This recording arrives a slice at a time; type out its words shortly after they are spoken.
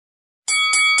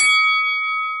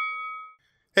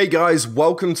Hey guys,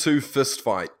 welcome to Fist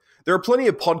Fight. There are plenty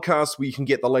of podcasts where you can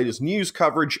get the latest news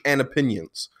coverage and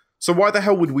opinions. So why the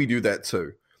hell would we do that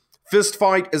too? Fist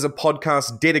Fight is a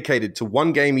podcast dedicated to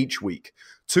one game each week.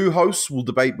 Two hosts will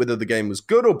debate whether the game was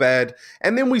good or bad,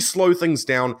 and then we slow things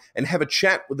down and have a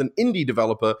chat with an indie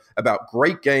developer about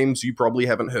great games you probably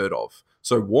haven't heard of.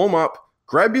 So warm up,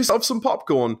 grab yourself some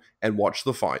popcorn, and watch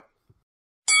the fight.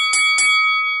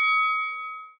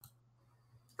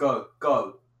 Go.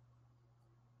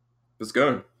 Let's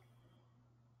go.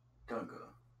 Go.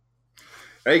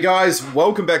 Hey guys,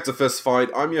 welcome back to Fist Fight.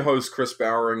 I'm your host, Chris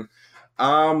Bowering.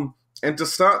 And to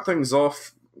start things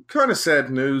off, kind of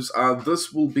sad news.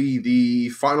 This will be the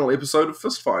final episode of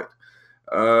Fist Fight.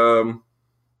 Whether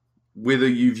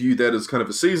you view that as kind of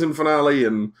a season finale,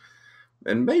 and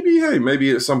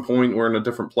maybe at some point we're in a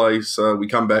different place. We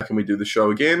come back and we do the show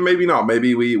again. Maybe not.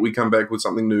 Maybe we come back with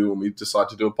something new and we decide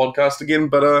to do a podcast again.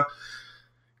 But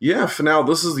yeah, for now,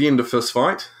 this is the end of Fist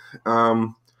Fight.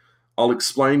 I'll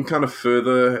explain kind of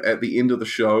further at the end of the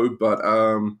show, but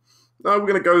no, we're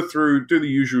going to go through, do the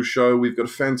usual show. We've got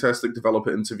a fantastic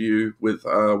developer interview with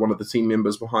one of the team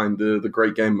members behind the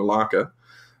great game Malaka.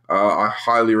 I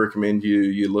highly recommend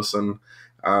you listen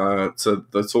to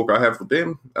the talk I have with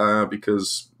them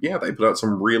because, yeah, they put out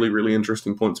some really, really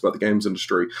interesting points about the games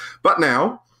industry. But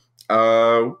now,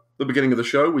 the beginning of the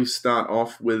show, we start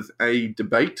off with a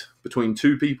debate between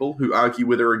two people who argue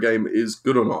whether a game is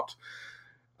good or not.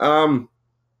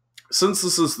 Since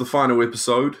this is the final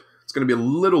episode, it's going to be a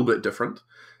little bit different.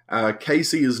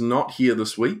 Casey is not here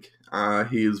this week.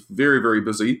 He is very, very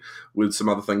busy with some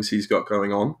other things he's got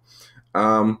going on.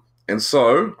 And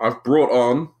so I've brought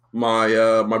on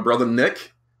my brother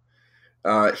Nick.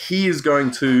 He is going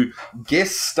to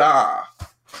guest star.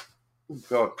 Oh,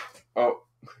 God. Oh.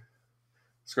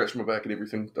 Scratch my back and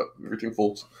everything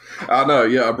falls. I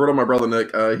brought on my brother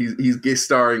Nick. He's guest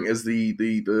starring as the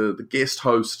guest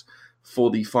host for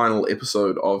the final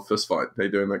episode of Fist Fight. How you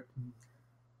doing, Nick?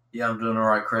 Yeah, I'm doing all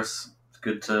right, Chris. It's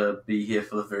good to be here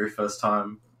for the very first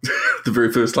time. The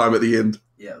very first time at the end.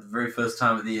 Yeah, the very first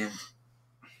time at the end.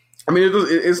 I mean,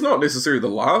 it's not necessarily the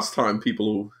last time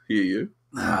people will hear you.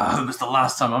 I hope it's the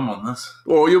last time I'm on this.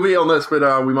 Well, you'll be on this,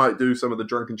 but we might do some of the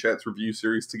Drunken Chats review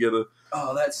series together.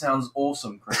 Oh, that sounds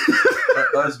awesome, Chris.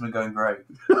 Those have been going great.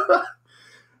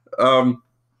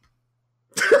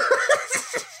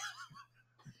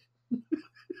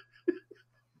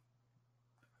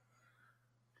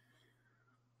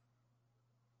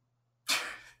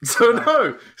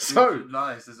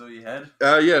 Nice. That's all you had.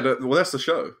 Well, that's the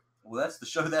show. Well, that's the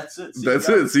show. That's it.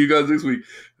 See you guys next week.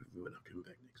 We're not coming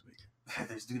back next week.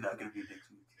 There's not going to be next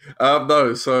week.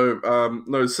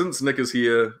 No. Since Nick is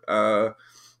here,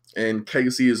 and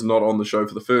Casey is not on the show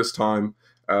for the first time,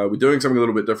 we're doing something a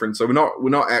little bit different. So we're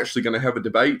not actually going to have a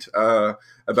debate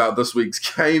about this week's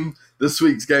game. This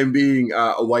week's game being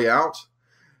A Way Out.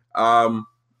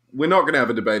 We're not going to have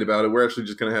a debate about it. We're actually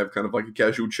just going to have kind of like a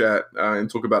casual chat and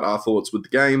talk about our thoughts with the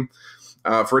game.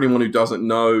 For anyone who doesn't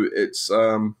know, it's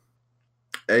one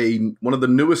of the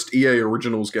newest EA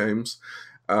Originals games,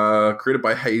 created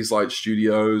by Hazelight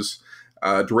Studios,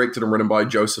 directed and written by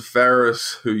Joseph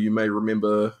Fares, who you may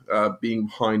remember being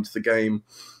behind the game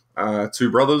Two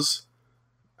Brothers.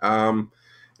 And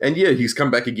yeah, he's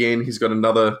come back again. He's got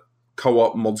another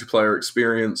co-op multiplayer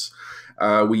experience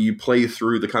where you play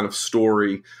through the kind of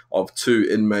story of two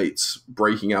inmates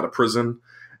breaking out of prison.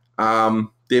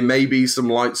 There may be some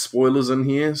light spoilers in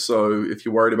here, so if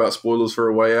you're worried about spoilers for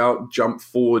A Way Out, jump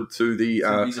forward to the...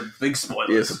 these are big spoilers.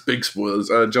 Yes, big spoilers.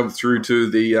 Jump through to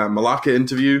the Malaka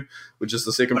interview, which is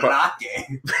the second part...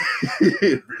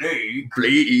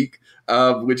 Bleak.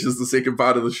 Which is the second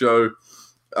part of the show.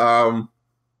 And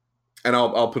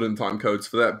I'll put in time codes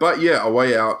for that. But yeah, A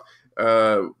Way Out...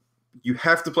 you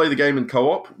have to play the game in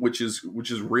co-op, which is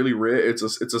really rare. It's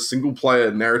a single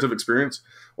player narrative experience.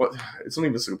 What? It's not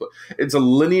even a single player. It's a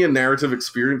linear narrative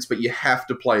experience, but you have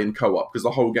to play in co-op because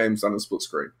the whole game's done in split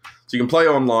screen. So you can play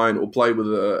online or play with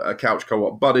a couch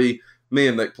co-op buddy. Me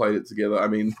and Nick played it together. I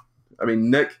mean,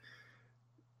 Nick,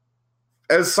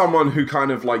 as someone who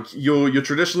kind of like you're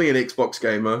traditionally an Xbox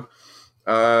gamer.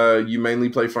 You mainly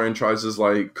play franchises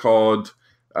like COD.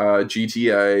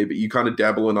 GTA, but you kind of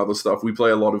dabble in other stuff. We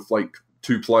play a lot of like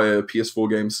 2-player PS4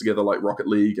 games together, like Rocket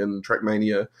League and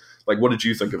Trackmania. Like, what did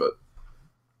you think of it?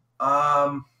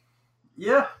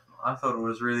 Yeah, I thought it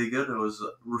was really good. It was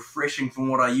refreshing from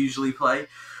what I usually play,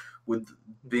 with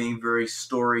being very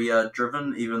story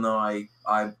driven. Even though I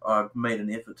made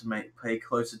an effort to pay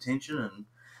close attention, and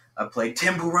I played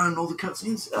Temple Run and all the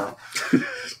cutscenes.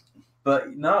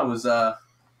 But no,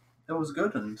 it was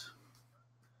good, and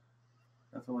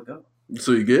That's all I got.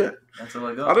 So you get? That's all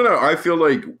I got. I don't know. I feel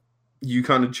like you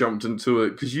kind of jumped into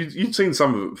it because you'd seen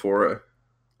some of it before, eh?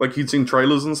 Like you'd seen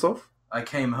trailers and stuff. I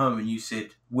came home and you said,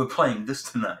 we're playing this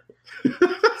tonight.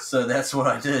 So that's what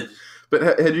I did.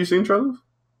 But had you seen trailers?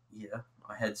 Yeah,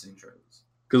 I had seen trailers.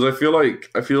 Because I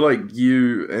feel like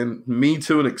you and me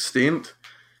to an extent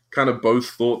kind of both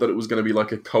thought that it was going to be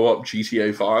like a co-op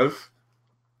GTA 5.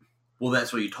 Well,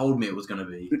 that's what you told me it was going to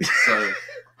be. So,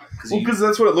 because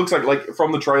that's what it looks like. Like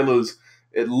from the trailers,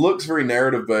 it looks very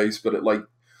narrative based, but it like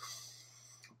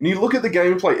when you look at the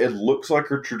gameplay, it looks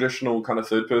like a traditional kind of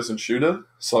third person shooter.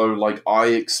 So like I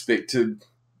expected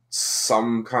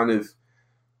some kind of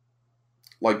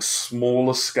like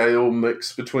smaller scale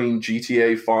mix between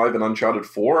GTA 5 and Uncharted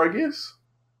 4, I guess.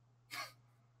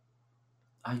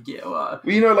 I get like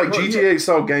GTA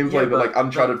style gameplay, but like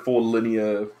Uncharted 4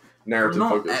 linear narrative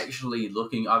focus. Actually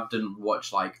looking, I didn't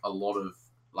watch like a lot of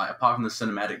like apart from the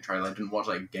cinematic trailer, I didn't watch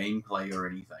like gameplay or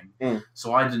anything.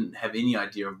 So I didn't have any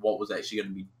idea of what was actually going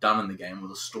to be done in the game or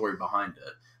the story behind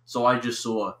it. So I just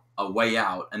saw a way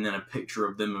out and then a picture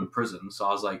of them in prison. So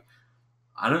I was like,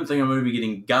 I don't think I'm going to be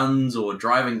getting guns or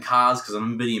driving cars because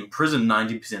I'm going to be in prison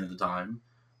 90% of the time.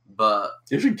 But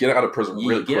you should get out of prison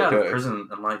really quick. Get out of prison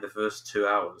in like the first 2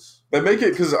 hours. They make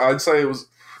it because I'd say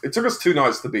it took us 2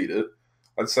 nights to beat it.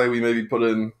 I'd say we maybe put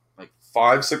in like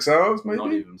 5-6 hours, maybe.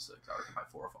 Not even 6. I reckon like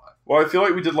 4 or 5. Well, I feel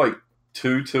like we did like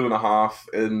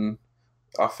 2.5 in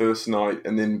our first night,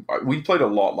 and then we played a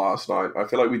lot last night. I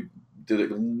feel like we did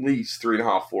at least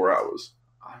 3.5, 4 hours.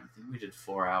 I don't think we did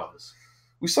 4 hours.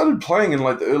 We started playing in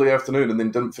like the early afternoon and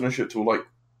then didn't finish it till like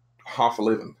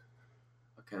 11:30.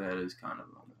 Okay, that is kind of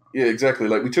long. Yeah, exactly.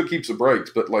 Like we took heaps of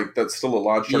breaks, but like that's still a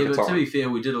large chunk of time. To be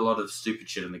fair, we did a lot of stupid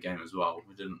shit in the game as well.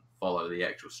 We didn't follow the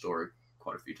actual story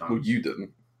quite a few times. Well, you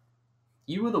didn't.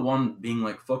 You were the one being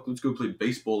like, "Fuck, let's go play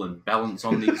baseball and balance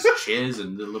on these chairs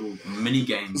and the little mini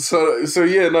games." So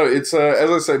yeah, no, it's as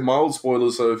I say, mild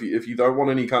spoilers. So if you don't want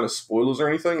any kind of spoilers or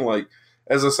anything, like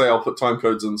as I say, I'll put time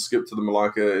codes and skip to the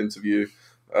Malika interview.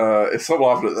 Stop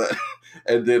laughing at that,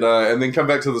 and then come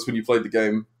back to this when you played the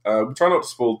game. We try not to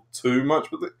spoil too much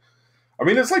with it. I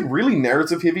mean, it's like really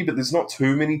narrative heavy, but there's not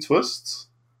too many twists,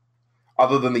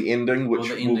 other than the ending, which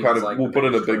we'll put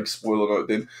in a big spoiler note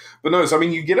then. But no, so I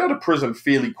mean, you get out of prison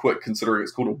fairly quick, considering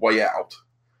it's called a way out.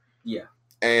 Yeah,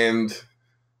 and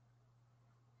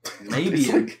maybe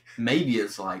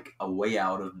it's like a way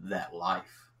out of that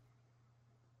life.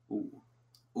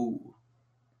 Ooh.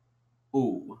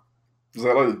 Is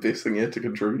that like the best thing you had to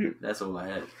contribute? That's all I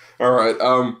had. All right.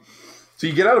 So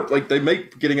you get out of like they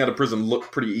make getting out of prison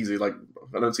look pretty easy. Like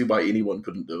I don't see why anyone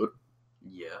couldn't do it.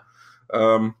 Yeah.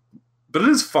 But it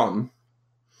is fun.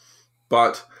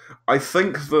 But I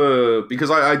think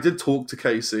because I did talk to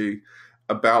Casey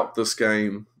about this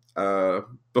game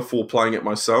before playing it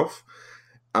myself.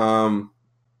 And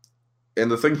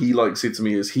the thing he said to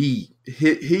me is he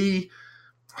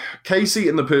Casey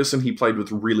and the person he played with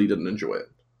really didn't enjoy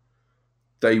it.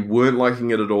 They weren't liking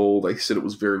it at all. They said it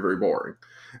was very, very boring.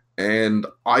 And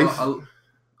I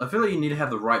feel like you need to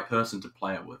have the right person to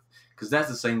play it with. Because that's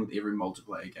the same with every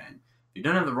multiplayer game. If you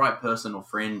don't have the right person or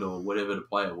friend or whatever to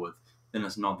play it with, then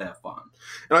it's not that fun.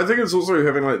 And I think it's also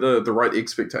having like the right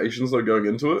expectations though going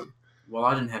into it. Well,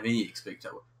 I didn't have any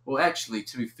expectations. Well, actually,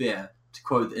 to be fair, to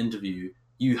quote the interview,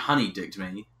 you honey-dicked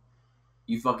me.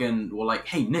 You fucking were like,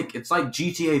 hey, Nick, it's like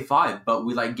GTA 5, but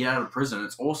we like get out of prison.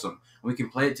 It's awesome. And we can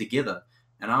play it together.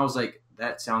 And I was like,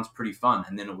 that sounds pretty fun.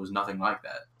 And then it was nothing like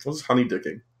that. What was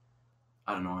honey-dicking?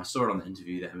 I don't know. I saw it on the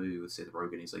interview, that movie with Seth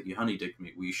Rogen. He's like, you honey-dicked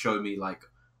me. Will you show me like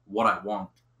what I want?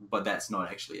 But that's not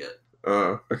actually it.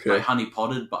 Okay. Like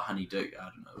honey-potted, but honey-dick. I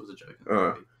don't know. It was a joke.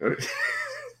 Okay.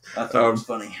 I thought it was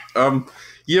funny.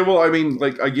 Yeah, well, I mean,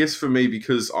 like, I guess for me,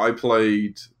 because I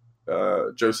played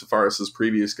Joseph Fares'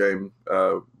 previous game,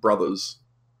 Brothers.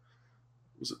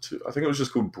 Was it two? I think it was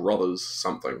just called Brothers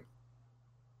something.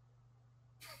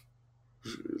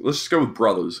 Let's just go with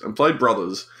Brothers. And played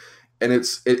Brothers, and it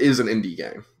is an indie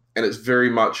game. And it's very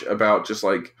much about just,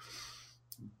 like,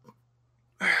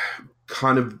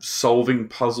 kind of solving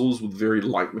puzzles with very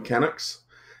light mechanics.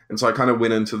 And so I kind of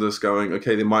went into this going,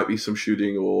 okay, there might be some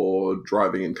shooting or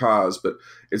driving in cars, but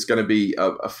it's going to be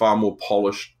a far more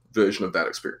polished version of that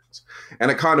experience. And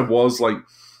it kind of was like,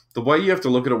 the way you have to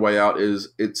look at A Way Out is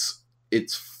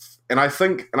and I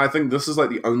think this is like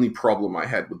the only problem I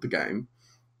had with the game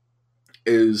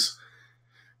is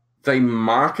they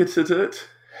marketed it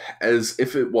as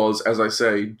if it was, as I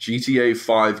say, GTA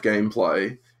 5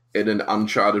 gameplay in an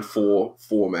Uncharted 4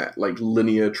 format, like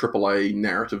linear AAA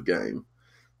narrative game.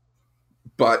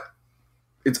 But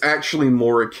it's actually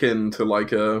more akin to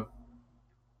like a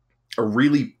a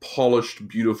really polished,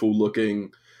 beautiful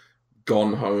looking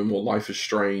Gone Home or Life is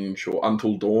Strange or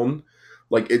Until Dawn.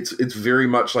 Like it's very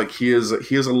much like here's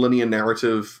a linear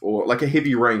narrative, or like a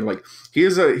Heavy Rain. Like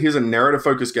here's a narrative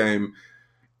focused game,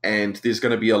 and there's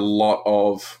going to be a lot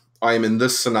of I am in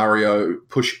this scenario,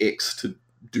 push X to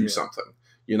do something.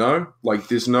 You know, like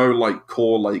there's no like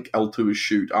core like L2 is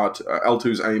shoot,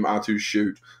 L2's aim, R2's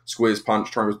shoot, square's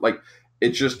punch, triangles. Like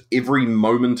it's just every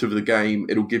moment of the game,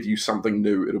 it'll give you something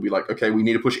new. It'll be like, okay, we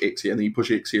need to push X here, and then you push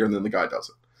X here, and then the guy does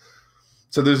it.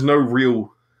 So there's no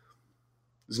real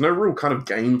kind of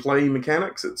gameplay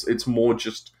mechanics. It's more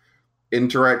just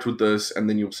interact with this, and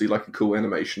then you'll see like a cool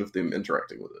animation of them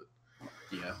interacting with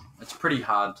it. Yeah, it's pretty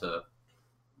hard to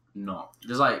not.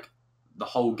 There's like the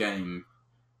whole game.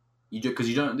 You do because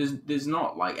you don't. There's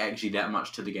not like actually that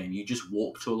much to the game. You just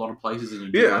walk to a lot of places and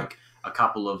you do like a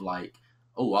couple of like,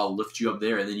 oh, I'll lift you up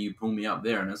there and then you pull me up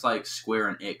there, and it's like square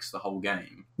and X the whole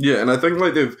game. Yeah, and I think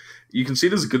like you can see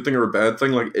it as a good thing or a bad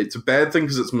thing. Like it's a bad thing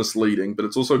because it's misleading, but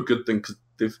it's also a good thing because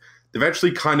they've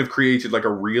actually kind of created like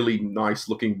a really nice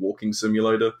looking walking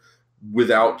simulator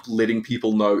without letting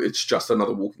people know it's just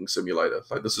another walking simulator.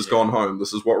 Like this is Gone Home.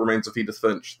 This is What Remains of Edith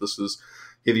Finch. This is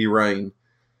Heavy Rain.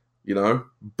 You know,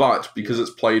 but because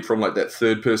it's played from like that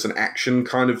third person action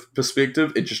kind of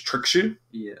perspective, it just tricks you.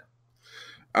 Yeah.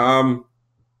 I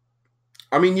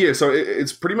mean, yeah, so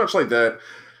it's pretty much like that.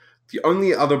 The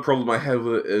only other problem I have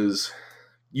with it is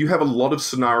you have a lot of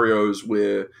scenarios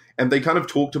where, and they kind of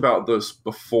talked about this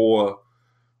before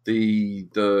the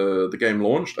game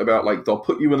launched, about like they'll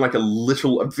put you in like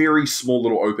a very small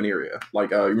little open area, like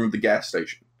you remember the gas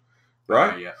station,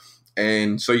 right? Yeah.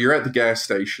 And so you're at the gas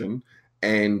station,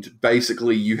 and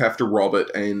basically you have to rob it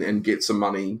and get some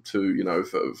money to, you know,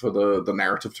 for the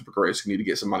narrative to progress. You need to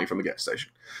get some money from the gas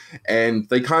station. And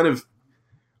they kind of,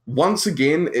 once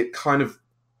again, it kind of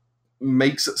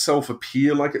makes itself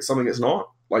appear like it's something it's not.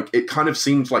 Like, it kind of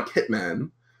seems like Hitman,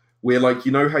 where, like,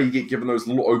 you know how you get given those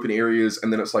little open areas,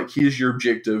 and then it's like, here's your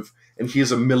objective, and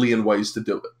here's a million ways to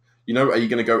do it. You know, are you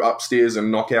going to go upstairs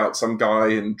and knock out some guy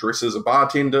and dress as a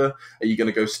bartender? Are you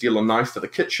going to go steal a knife for the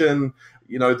kitchen?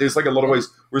 You know, there's like a lot of ways.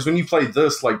 Whereas when you play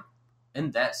this, like...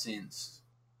 In that sense,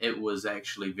 it was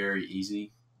actually very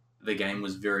easy. The game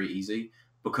was very easy,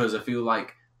 because I feel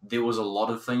like there was a lot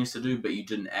of things to do, but you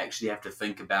didn't actually have to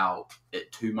think about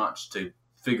it too much to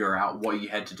figure out what you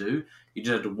had to do. You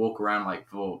just had to walk around like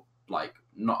for like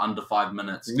not under 5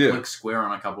 minutes, click square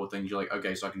on a couple of things. You're like,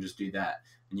 okay, so I can just do that.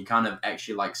 And you kind of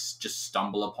actually like just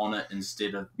stumble upon it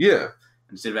instead of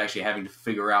actually having to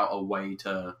figure out a way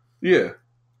to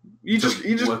you just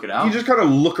work it out. You just kind of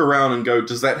look around and go,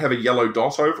 does that have a yellow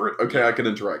dot over it? Okay, I can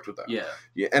interact with that.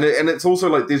 Yeah, and it's also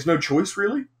like there's no choice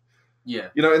really. Yeah,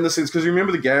 you know, in the sense, because you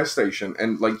remember the gas station,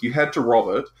 and like you had to rob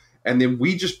it, and then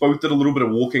we just both did a little bit of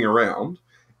walking around,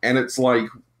 and it's like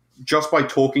just by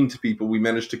talking to people, we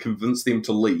managed to convince them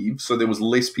to leave, so there was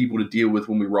less people to deal with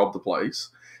when we robbed the place.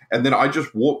 And then I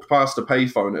just walked past a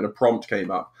payphone and a prompt came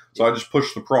up. So I just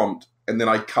pushed the prompt, and then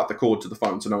I cut the cord to the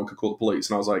phone so no one could call the police.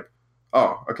 And I was like,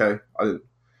 oh, okay. I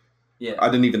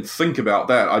didn't even think about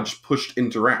that. I just pushed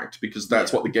interact because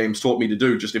that's what the game's taught me to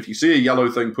do. Just if you see a yellow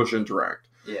thing, push interact.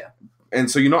 Yeah. And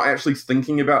so you're not actually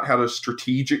thinking about how to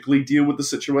strategically deal with the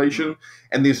situation.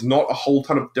 And there's not a whole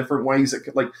ton of different ways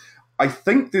that like... I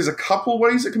think there's a couple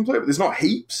ways it can play, but there's not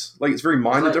heaps. Like, it's very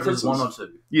minor differences. There's one or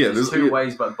two. Yeah, there's two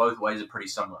ways, but both ways are pretty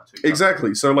similar to each other.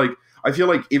 Exactly. So, like, I feel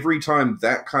like every time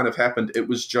that kind of happened, it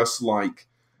was just like,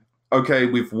 okay,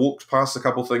 we've walked past a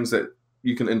couple things that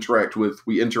you can interact with.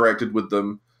 We interacted with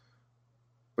them.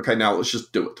 Okay, now let's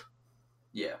just do it.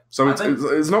 Yeah. So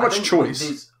it's not much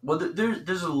choice.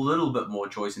 There's a little bit more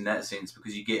choice in that sense,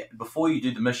 because you get, before you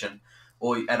do the mission,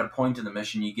 or at a point in the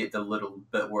mission, you get the little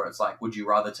bit where it's like, would you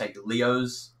rather take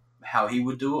Leo's, how he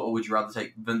would do it, or would you rather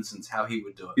take Vincent's, how he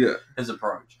would do it? Yeah. His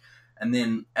approach. And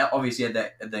then, obviously, at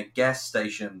the gas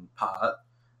station part,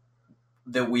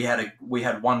 that we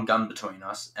had one gun between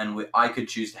us, and I could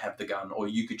choose to have the gun, or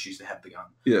you could choose to have the gun.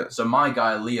 Yeah. So my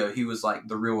guy, Leo, he was like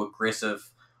the real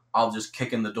aggressive, I'll just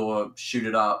kick in the door, shoot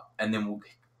it up, and then we'll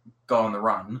go on the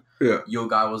run. Yeah. Your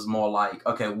guy was more like,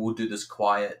 okay, we'll do this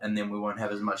quiet, and then we won't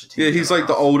have as much attention. Yeah, he's like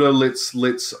the older,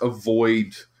 let's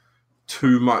avoid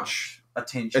too much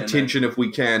attention if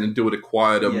we can, and do it a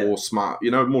quieter, more smart,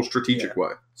 more strategic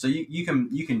way. So you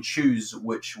can choose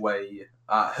which way,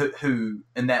 who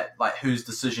in that, like, whose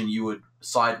decision you would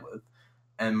side with.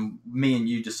 And me and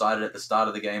you decided at the start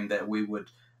of the game that we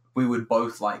would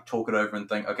both like talk it over and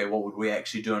think, okay, what would we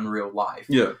actually do in real life?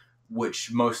 Yeah.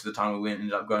 Which most of the time we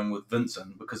ended up going with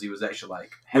Vincent, because he was actually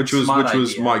like which was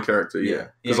my character,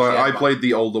 because I played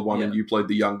the older one and you played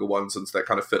the younger one, since that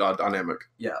kind of fit our dynamic.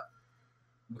 Yeah,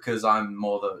 because I'm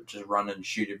more the just run and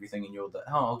shoot everything, and you're the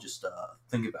I'll just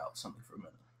think about something for a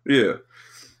minute.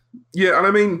 Yeah, and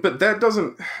I mean, but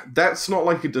that's not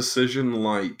like a decision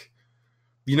like,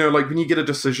 like when you get a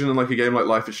decision in like a game like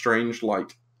Life is Strange,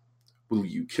 like, will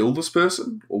you kill this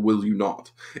person or will you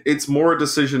not? It's more a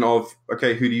decision of,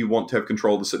 okay, who do you want to have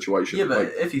control of the situation? Yeah, but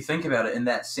like, if you think about it in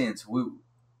that sense,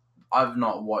 I've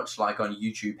not watched like on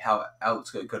YouTube how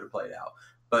else it could have played out.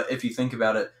 But if you think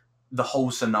about it, the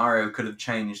whole scenario could have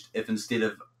changed if instead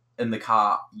of in the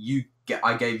car,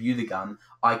 I gave you the gun,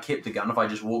 I kept the gun. If I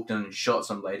just walked in and shot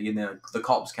some lady and then the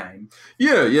cops came.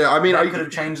 Yeah. I mean, that could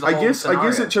have changed the whole scenario. I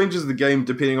guess it changes the game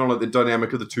depending on like the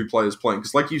dynamic of the two players playing.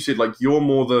 Because like you said, like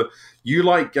you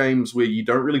like games where you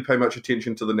don't really pay much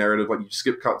attention to the narrative. Like you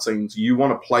skip cutscenes. You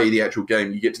want to play the actual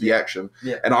game. You get to the action.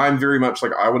 Yeah. And I'm very much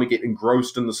like, I want to get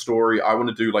engrossed in the story. I want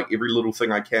to do like every little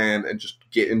thing I can and just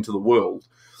get into the world.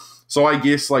 So I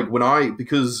guess like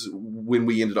because when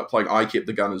we ended up playing, I kept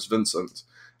the gun as Vincent.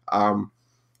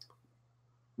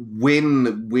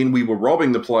 When we were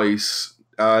robbing the place,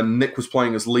 Nick was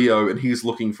playing as Leo, and he's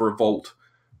looking for a vault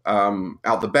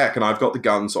out the back, and I've got the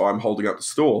gun, so I'm holding up the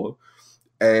store.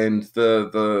 And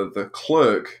the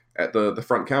clerk at the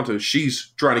front counter,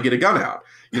 she's trying to get a gun out,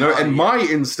 and my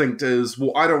instinct is,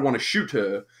 well, I don't want to shoot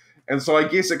her. And so I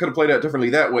guess it could have played out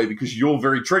differently that way because you're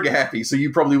very trigger happy, so you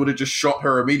probably would have just shot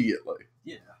her immediately.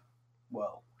 Yeah.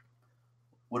 Well,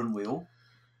 wouldn't we all?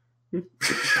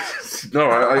 No,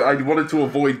 I wanted to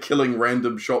avoid killing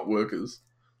random shop workers.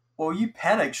 Well, you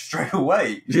panicked straight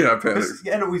away. Yeah, I panicked.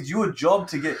 And it was your job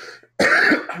to get...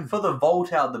 For the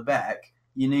vault out the back,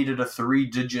 you needed a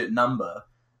 3-digit number.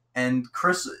 And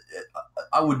Chris,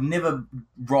 I would never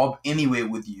rob anywhere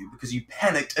with you because you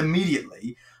panicked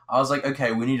immediately. I was like,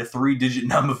 okay, we need a 3-digit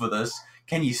number for this.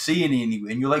 Can you see any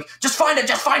anywhere? And you're like, just find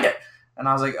it. And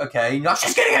I was like, okay. And you're like,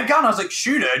 she's getting a gun. I was like,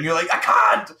 shoot her. And you're like, I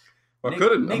can't. I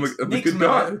couldn't. I'm a good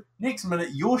guy. Next minute,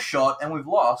 you're shot and we've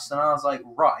lost. And I was like,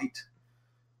 right.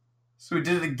 So we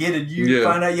did it again and you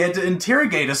found out you had to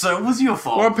interrogate her. So it was your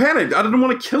fault. Well, I panicked. I didn't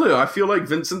want to kill her. I feel like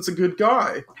Vincent's a good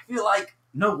guy. I feel like,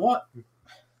 know what?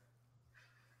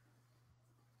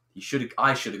 I should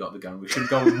have got the gun. We should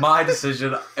have gone with my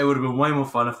decision. It would have been way more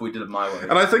fun if we did it my way.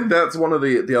 And I think that's one of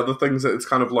the other things that it's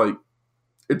kind of like,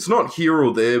 it's not here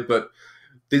or there, but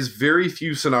there's very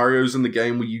few scenarios in the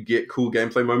game where you get cool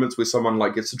gameplay moments where someone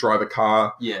like gets to drive a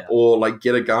car or like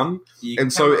get a gun.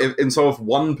 So if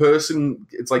one person,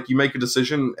 it's like you make a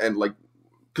decision and like,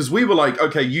 because we were like,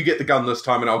 okay, you get the gun this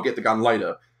time and I'll get the gun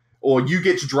later. Or you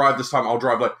get to drive this time, I'll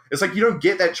drive later. It's like you don't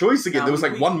get that choice again. There was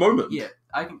like one moment. Yeah,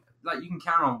 you can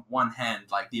count on one hand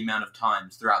like the amount of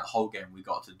times throughout the whole game we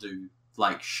got to do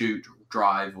like shoot,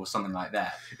 drive, or something like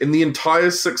that. In the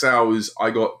entire 6 hours,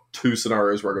 I got 2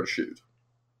 scenarios where I got to shoot.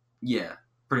 Yeah,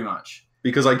 pretty much.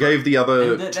 Because I gave the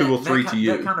other 2 or 3 to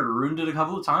you. That kind of ruined it a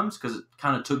couple of times because it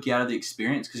kind of took you out of the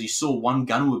experience because you saw one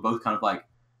gun and we were both kind of like,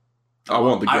 I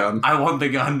want the gun. I want the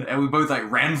gun. And we both like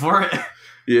ran for it.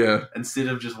 Yeah. Instead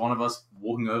of just one of us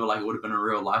walking over like it would have been in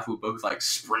real life, we both like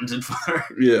sprinted for it.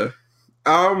 Yeah.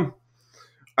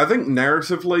 I think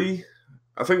narratively,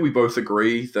 I think we both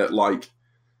agree that like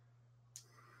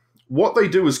what they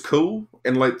do is cool,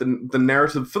 and like the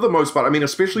narrative for the most part, I mean,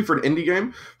 especially for an indie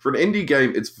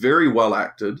game, it's very well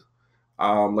acted.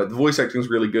 Like the voice acting is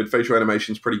really good, facial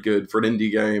animation is pretty good for an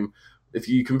indie game. If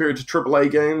you compare it to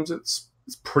AAA games, it's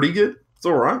pretty good. It's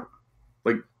all right.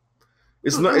 Like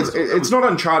it's not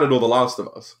Uncharted or The Last of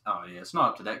Us. Oh yeah, it's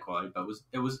not up to that quality, but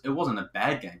it wasn't a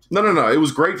bad game. No, it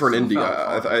was great for an indie.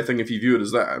 I think if you view it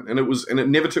as that, and it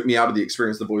never took me out of the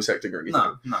experience, the voice acting or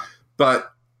anything. No.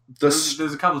 But there's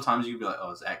a couple of times you'd be like, oh,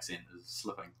 his accent is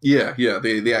slipping. Yeah,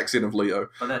 the accent of Leo.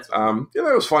 But that's that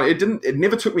was fine. It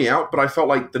never took me out, but I felt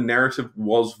like the narrative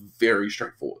was very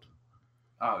straightforward.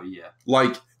 Oh yeah,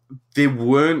 like there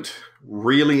weren't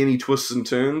really any twists and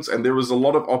turns, and there was a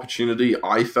lot of opportunity,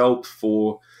 I felt,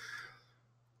 for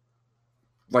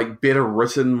like better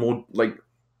written, more like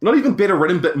not even better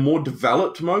written, but more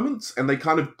developed moments, and they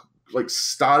kind of like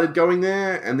started going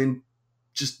there and then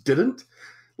just didn't.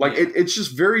 Like it's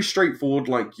just very straightforward.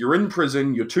 Like you're in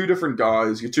prison, you're 2 different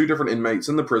guys, you're 2 different inmates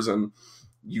in the prison.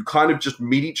 You kind of just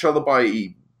meet each other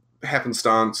by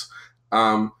happenstance,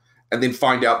 and then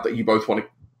find out that you both want to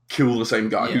kill the same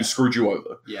guy who screwed you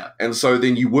over. Yeah. And so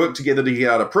then you work together to get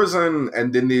out of prison,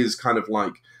 and then there's kind of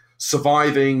like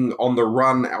surviving on the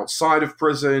run outside of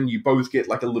prison. You both get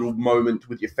like a little moment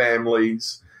with your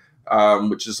families,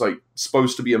 which is like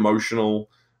supposed to be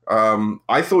emotional.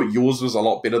 I thought yours was a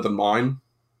lot better than mine.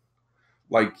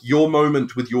 Like your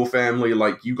moment with your family,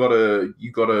 like you gotta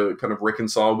kind of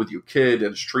reconcile with your kid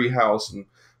at his treehouse and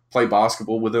play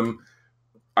basketball with him.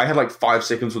 I had like 5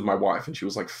 seconds with my wife, and she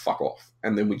was like, "Fuck off,"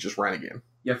 and then we just ran again.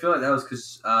 Yeah, I feel like that was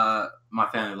because my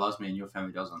family loves me and your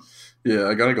family doesn't. Yeah,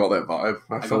 I kind of got that vibe.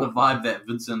 I got the vibe that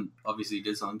Vincent obviously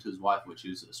did something to his wife, which he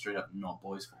was straight up not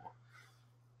boys for.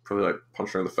 Probably like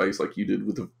punched her in the face like you did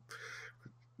with the.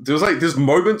 There's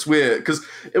moments where, because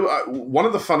one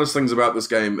of the funnest things about this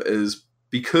game is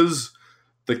because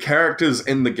the characters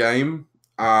in the game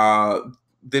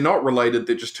they're not related.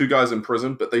 They're just two guys in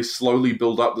prison, but they slowly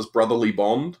build up this brotherly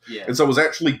bond. Yeah. And so it was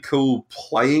actually cool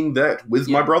playing that with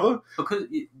my brother. Because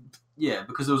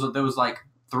there was like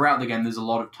throughout the game, there's a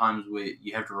lot of times where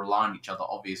you have to rely on each other.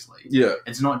 Obviously, Yeah.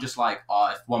 It's not just like,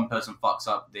 if one person fucks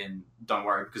up, then don't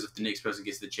worry, because if the next person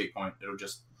gets the checkpoint, it'll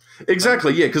just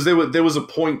Exactly, yeah, because there was a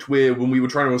point where when we were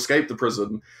trying to escape the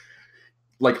prison,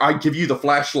 like I give you the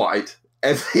flashlight,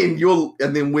 and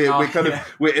then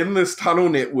we're in this tunnel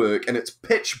network, and it's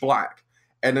pitch black,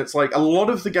 and it's like a lot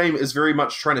of the game is very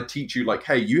much trying to teach you, like,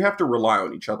 hey, you have to rely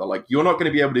on each other. Like, you're not going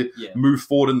to be able to move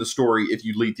forward in the story if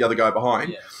you leave the other guy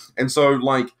behind. Yeah. And so,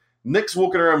 like, Nick's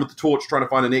walking around with the torch trying to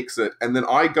find an exit, and then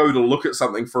I go to look at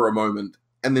something for a moment,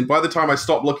 and then by the time I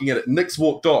stop looking at it, Nick's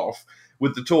walked off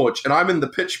with the torch, and I'm in the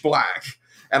pitch black,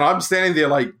 and I'm standing there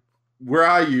like, where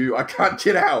are you? I can't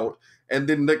get out. And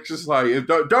then Nick's just like,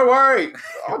 don't worry,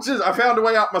 I found a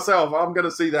way out myself. I'm going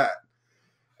to see that.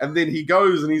 And then he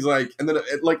goes, and he's like, and then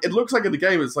it looks like in the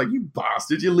game, it's like, you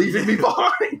bastard, you're leaving me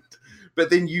behind. But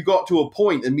then you got to a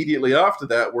point immediately after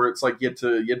that where it's like you had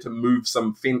to move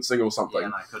some fencing or something. Yeah,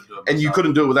 and I couldn't do it. And you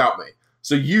couldn't do it without me.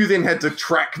 So you then had to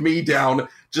track me down,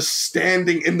 just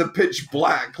standing in the pitch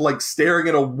black, like staring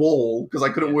at a wall, because I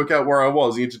couldn't work out where I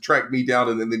was. You had to track me down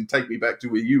and then take me back to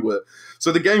where you were.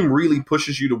 So the game really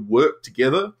pushes you to work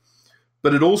together,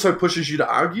 but it also pushes you to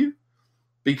argue.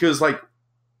 Because, like,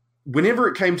 whenever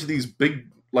it came to these big,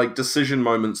 like, decision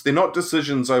moments, they're not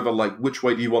decisions over, like, which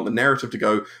way do you want the narrative to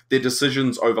go. They're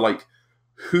decisions over, like,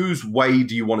 whose way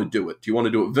do you want to do it? Do you want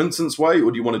to do it Vincent's way,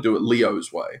 or do you want to do it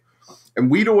Leo's way? And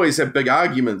we'd always have big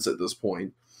arguments at this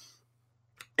point.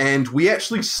 And we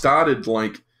actually started,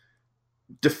 like,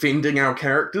 defending our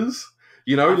characters.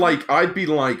 You know, like, I'd be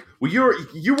like, well,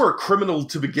 you were a criminal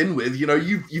to begin with. You know,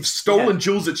 you've stolen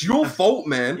jewels. It's your fault,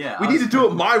 man. We need to do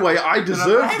it my way. I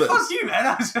deserve this. Fuck you,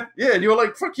 man. Yeah, and you were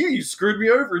like, fuck you. You screwed me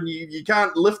over, and you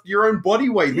can't lift your own body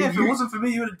weight. Yeah, if it wasn't for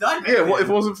me, you would have died. Yeah, well, if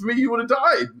it wasn't for me, you would have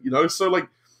died. You know, so, like,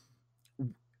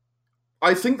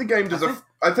 I think the game does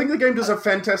a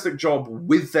fantastic job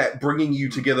with that, bringing you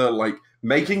together, like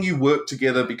making you work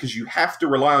together because you have to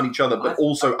rely on each other, but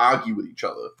also argue with each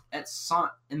other.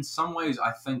 In some ways,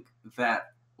 I think that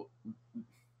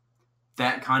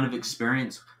kind of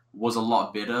experience was a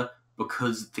lot better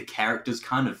because the characters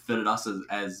kind of fitted us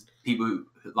as people who,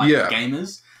 like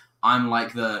gamers. I'm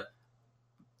like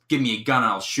give me a gun,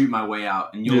 I'll shoot my way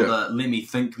out, and you're let me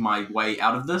think my way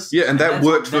out of this. Yeah, and that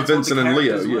worked for Vincent and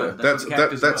Leo. Yeah,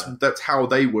 that's how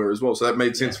they were as well. So that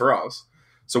made sense for us.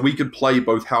 So we could play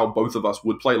how both of us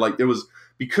would play. Like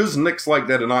because Nick's like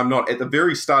that and I'm not. At the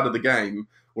very start of the game,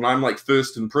 when I'm like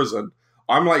first in prison,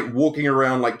 I'm like walking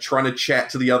around like trying to chat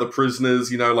to the other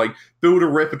prisoners. You know, like build a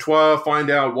repertoire, find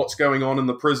out what's going on in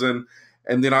the prison,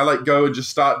 and then I like go and just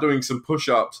start doing some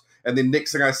push-ups. And then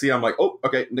next thing I see, I'm like, oh,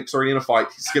 okay, Nick's already in a fight.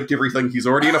 He skipped everything. He's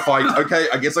already in a fight. Okay,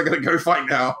 I guess I got to go fight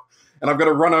now. And I've got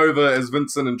to run over as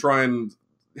Vincent and try and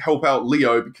help out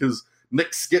Leo because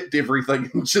Nick skipped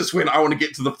everything and just went, I want to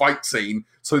get to the fight scene.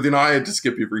 So then I had to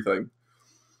skip everything.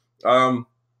 And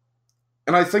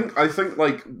I think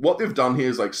like what they've done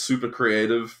here is like super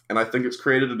creative. And I think it's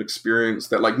created an experience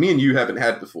that like me and you haven't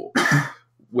had before.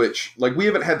 Which, like, we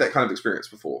haven't had that kind of experience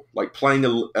before. Like, playing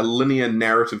a linear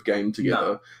narrative game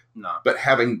together. No. But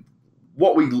having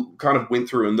what we kind of went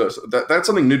through in this, that's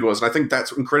something new to us. And I think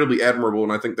that's incredibly admirable.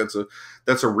 And I think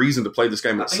that's a reason to play this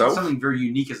game itself. It's something very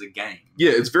unique as a game.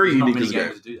 Yeah, it's very unique as a game. Not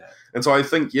many games do that. And so I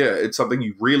think, it's something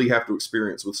you really have to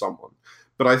experience with someone.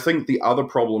 But I think the other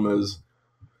problem is,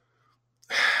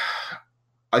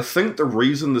 I think the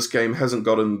reason this game hasn't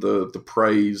gotten the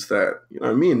praise that, you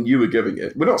know, me and you were giving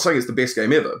it, we're not saying it's the best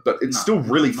game ever, but it's still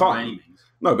really fun.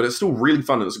 No, but it's still really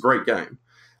fun and it's a great game.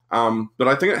 But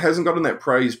I think it hasn't gotten that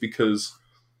praise because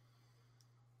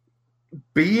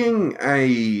being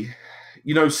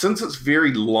since it's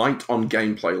very light on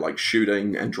gameplay, like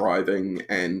shooting and driving,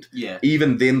 and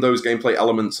even then those gameplay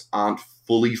elements aren't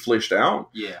fully fleshed out.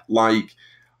 Yeah. Like,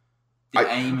 the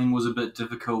aiming was a bit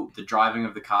difficult. The driving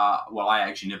of the car, well, I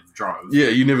actually never drove. Yeah,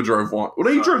 you never drove one. Well,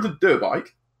 no, you drove the dirt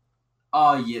bike.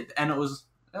 Oh, yeah, and that was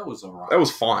alright. That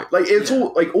was fine. Like, it's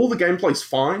all the gameplay's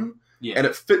fine, and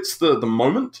it fits the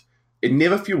moment. It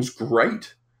never feels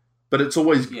great, but it's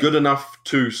always Yeah. good enough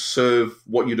to serve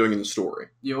what you're doing in the story.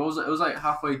 Yeah, it was like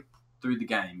halfway through the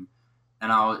game,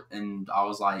 and I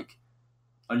was like,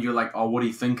 and you're like, oh, what do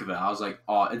you think of it? I was like,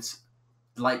 oh, it's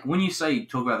like when you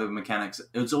talk about the mechanics,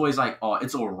 it's always like, oh,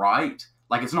 it's all right.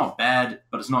 Like it's not bad,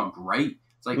 but it's not great.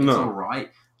 It's like it's No. all right.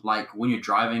 Like when you're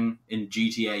driving in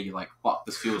GTA, you're like, fuck,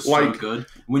 this feels Like- so good.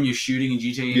 When you're shooting in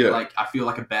GTA, Yeah. you're like, I feel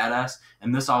like a badass.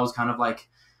 And this, I was kind of like,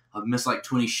 I've missed like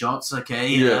 20 shots. Okay,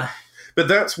 Yeah. But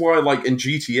that's why, like, in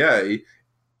GTA,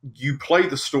 you play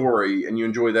the story and you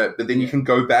enjoy that, but then you Yeah. can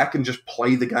go back and just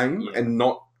play the game Yeah. and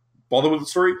not bother with the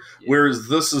story. Yeah. Whereas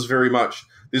this is very much,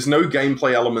 there's no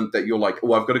gameplay element that you're like,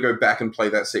 oh, I've got to go back and play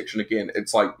that section again.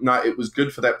 It's like, no, it was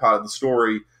good for that part of the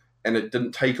story, and it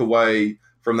didn't take away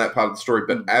from that part of the story,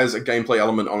 but as a gameplay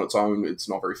element on its own, it's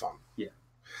not very fun. Yeah.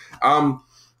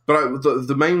 But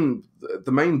the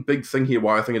main big thing here,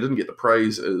 why I think I didn't get the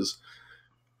praise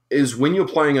is when you're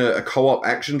playing a co-op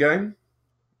action game,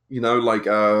 you know, like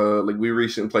we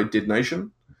recently played Dead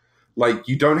Nation, like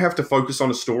you don't have to focus on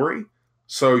a story,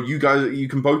 so you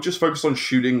can both just focus on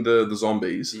shooting the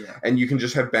zombies, Yeah. and you can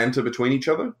just have banter between each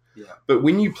other. Yeah. But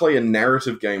when you play a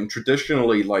narrative game,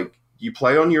 traditionally, like you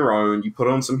play on your own, you put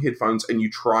on some headphones, and you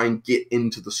try and get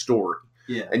into the story.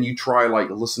 Yeah. And you try, like,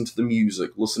 listen to the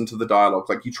music, listen to the dialogue.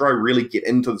 Like, you try really get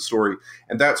into the story.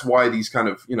 And that's why these kind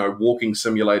of, you know, walking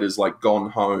simulators like Gone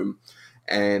Home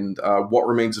and What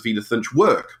Remains of Edith Finch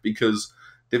work, because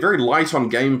they're very light on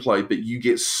gameplay, but you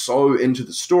get so into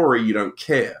the story, you don't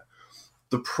care.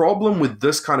 The problem with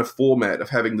this kind of format of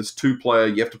having this two-player,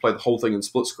 you have to play the whole thing in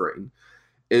split screen,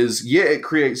 is, yeah, it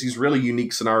creates these really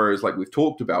unique scenarios like we've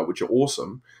talked about, which are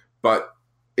awesome, but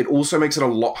it also makes it a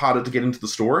lot harder to get into the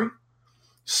story.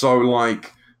 So,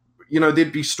 like, you know,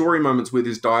 there'd be story moments where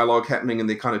there's dialogue happening and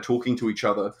they're kind of talking to each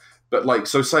other. But, like,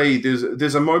 so say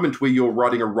there's a moment where you're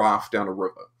riding a raft down a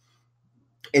river.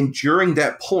 And during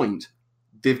that point,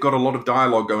 they've got a lot of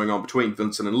dialogue going on between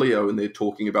Vincent and Leo, and they're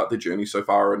talking about their journey so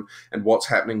far and what's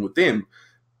happening with them.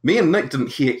 Me and Nick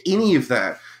didn't hear any of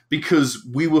that because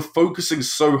we were focusing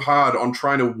so hard on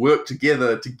trying to work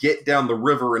together to get down the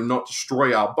river and not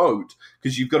destroy our boat,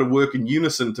 because you've got to work in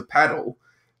unison to paddle,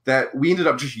 that we ended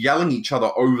up just yelling each other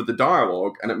over the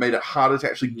dialogue, and it made it harder to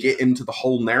actually get into the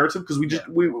whole narrative because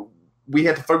we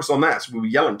had to focus on that, so we were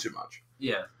yelling too much.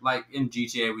 Yeah, like in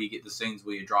GTA where you get the scenes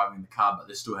where you're driving the car but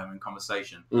they're still having a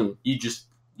conversation. Mm.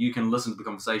 You can listen to the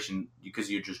conversation because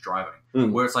you're just driving.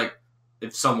 Mm. Where it's like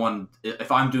if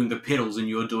I'm doing the pedals and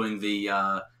you're doing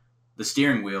the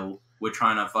steering wheel, we're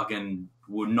not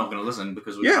going to listen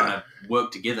because we're trying to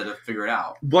work together to figure it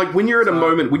out. Like when you're at a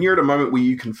moment where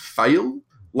you can fail,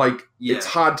 like it's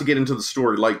Yeah. hard to get into the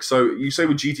story. Like, so you say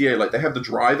with GTA, like they have the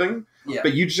driving, Yeah.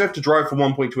 but you just have to drive from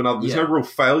one point to another. There's Yeah. no real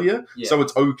failure, Yeah. so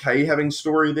it's okay having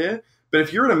story there. But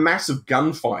if you're in a massive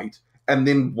gunfight, and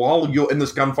then while you're in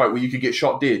this gunfight where you could get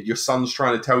shot dead, your son's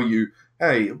trying to tell you,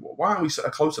 hey, why aren't we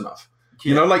close enough?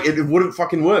 You know, like it wouldn't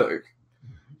fucking work.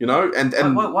 You know, and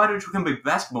why don't you come play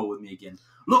basketball with me again?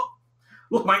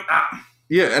 Look, mate.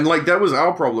 yeah, and like that was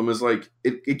our problem. Is like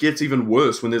it gets even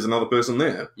worse when there's another person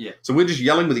there. Yeah. So we're just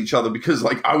yelling with each other because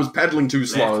like I was paddling too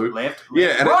slow. Left,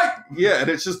 Yeah, and right. and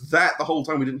it's just that the whole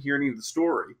time we didn't hear any of the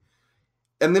story.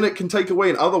 And then it can take away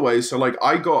in other ways. So like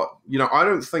I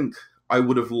don't think I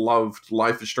would have loved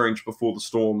Life is Strange Before the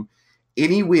Storm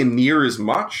anywhere near as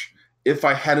much if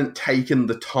I hadn't taken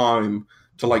the time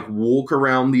to like walk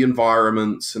around the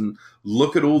environments and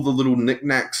look at all the little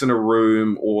knickknacks in a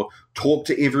room or talk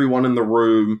to everyone in the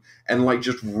room and like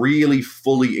just really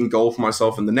fully engulf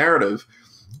myself in the narrative.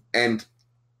 And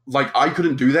like I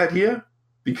couldn't do that here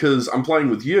because I'm playing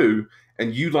with you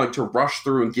and you like to rush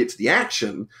through and get to the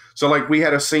action. So like we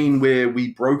had a scene where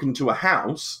we broke into a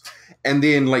house and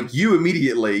then like you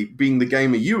immediately, being the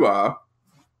gamer you are,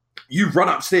 you run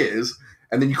upstairs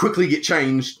and then you quickly get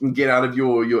changed and get out of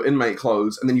your inmate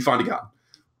clothes and then you find a gun.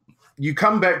 You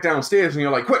come back downstairs and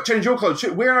you're like, quick, change your clothes.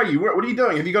 Shit, where are you? What are you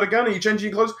doing? Have you got a gun? Are you changing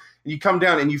your clothes? And you come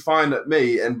down and you find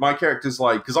me and my character's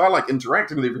like, because I like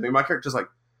interacting with everything, my character's like,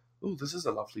 oh, this is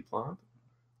a lovely plant.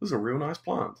 This is a real nice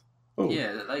plant. Oh,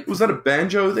 Yeah, like was that a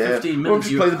banjo there? 15 Well, minutes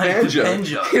just you play were the playing banjo. the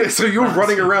banjo. Yeah, so you're Nice.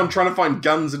 running around trying to find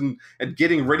guns and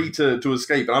getting ready to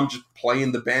escape, and I'm just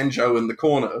playing the banjo in the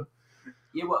corner.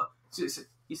 Yeah, well, so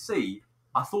you see,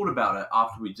 I thought about it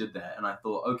after we did that, and I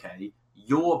thought, okay,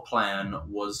 your plan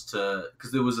was to,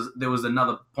 because there was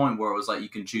another point where it was like you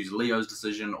can choose Leo's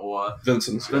decision or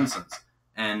Vincent's. Vincent's,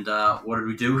 and what did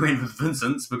we do? We went with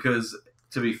Vincent's because,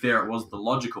 to be fair, it was the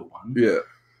logical one. Yeah.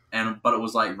 But it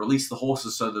was like release the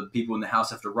horses so the people in the house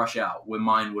have to rush out. Where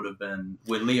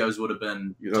Leo's would have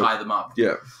been You know, tie them up.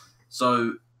 Yeah.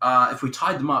 So if we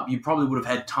tied them up, you probably would have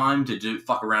had time to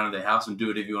fuck around in their house and do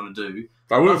whatever you want to do.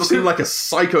 I would have seemed like a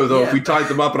psycho, though, if Yeah. we tied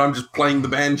them up and I'm just playing the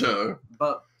banjo.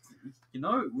 But, we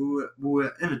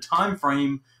were in a time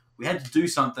frame. We had to do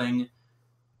something.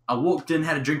 I walked in,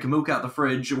 had a drink of milk out the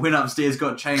fridge, went upstairs,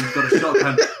 got changed, got a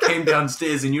shotgun, came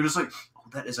downstairs, and you're just like, oh,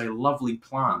 that is a lovely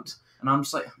plant. And I'm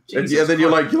just like, And Jesus then you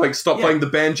Christ. stop Yeah. playing the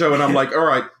banjo, and I'm like, all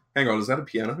right, hang on, is that a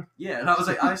piano? Yeah, and I was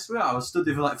like, I swear, I was stood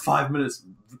there for like 5 minutes.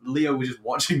 Leo was just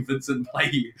watching Vincent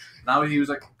play. Now he was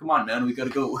like, come on, man, we gotta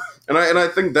go. And I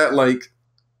think that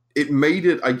it made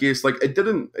it, I guess, it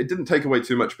didn't take away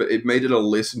too much, but it made it a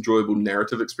less enjoyable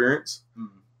narrative experience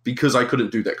because I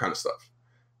couldn't do that kind of stuff.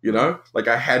 You know,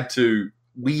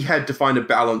 we had to find a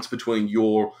balance between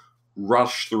your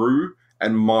rush through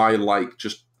and my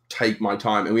just take my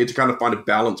time, and we had to kind of find a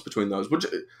balance between those, which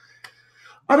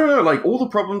I don't know, all the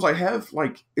problems I have,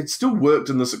 it still worked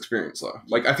in this experience though.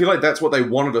 I feel like that's what they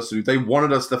wanted us to do. They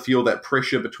wanted us to feel that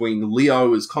pressure between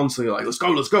Leo is constantly let's go,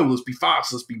 let's be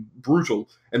fast, let's be brutal,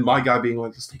 and my guy being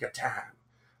let's take our time,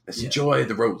 let's enjoy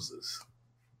the roses.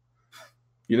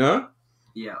 You know?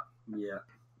 Yeah.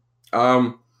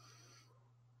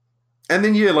 And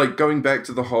then, going back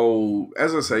to the whole,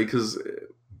 as I say, because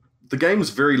the game's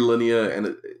very linear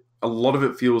and a lot of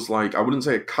it feels like, I wouldn't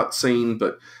say a cutscene,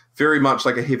 but very much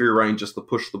like a heavy rain, just to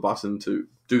push the button to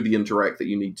do the interact that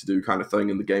you need to do kind of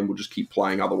thing, and the game will just keep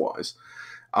playing otherwise.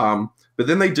 But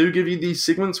then they do give you these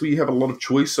segments where you have a lot of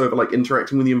choice over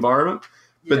interacting with the environment,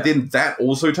 but then that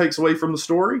also takes away from the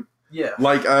story.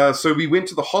 Yeah. So we went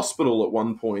to the hospital at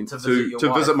one point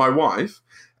to visit my wife,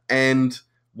 and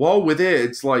while we're there,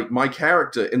 it's my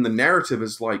character in the narrative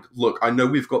is look, I know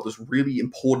we've got this really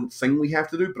important thing we have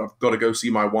to do, but I've got to go see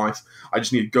my wife. I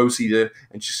just need to go see her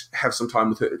and just have some time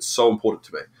with her. It's so important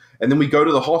to me. And then we go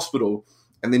to the hospital,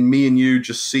 and then me and you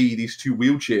just see these two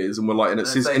wheelchairs, and we're and it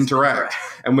says interact.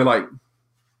 And we're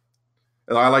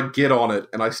and I get on it,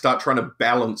 and I start trying to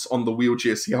balance on the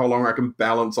wheelchair, see how long I can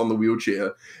balance on the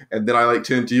wheelchair. And then I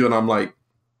turn to you, and I'm like,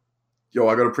 yo,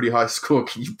 I got a pretty high score.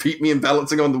 Can you beat me in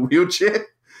balancing on the wheelchair?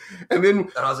 And then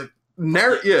And I was like,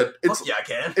 it's I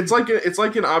can. it's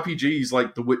like in RPGs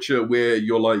like The Witcher, where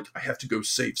you're I have to go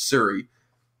save Ciri,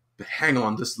 but hang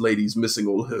on, this lady's missing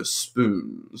all her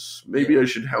spoons. Maybe I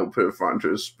should help her find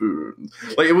her spoons.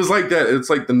 It was like that. It's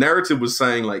the narrative was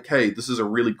saying hey, this is a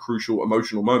really crucial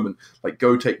emotional moment.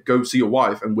 Go see your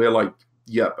wife, and we're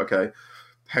yep, okay,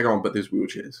 hang on, but there's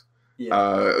wheelchairs.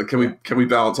 Yeah. Can we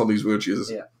balance on these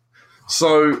wheelchairs? Yeah.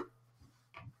 So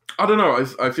I don't know.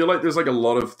 I feel like there's a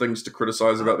lot of things to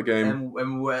criticize about the game.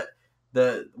 And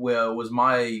where was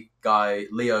my guy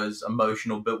Leo's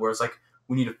emotional bit where it's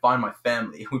we need to find my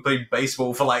family. We played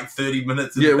baseball for 30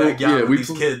 minutes in the backyard with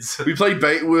these kids. We played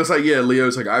we was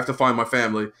Leo's I have to find my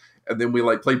family. And then we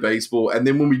played baseball. And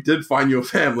then when we did find your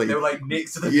family, they were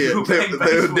next to the people playing baseball.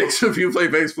 They were next to the people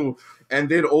playing baseball. And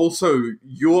then also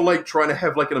you're trying to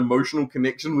have an emotional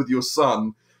connection with your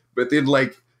son, but then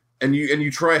and you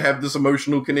try to have this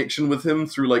emotional connection with him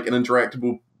through an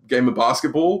interactable game of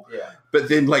basketball. Yeah. But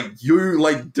then you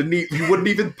wouldn't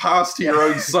even pass to your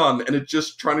own son, and it's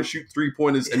just trying to shoot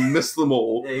 3-pointers and miss them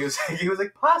all. Yeah, he was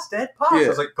like, pass, Dad, pass. Yeah. I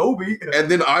was like, Kobe. And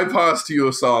then I pass to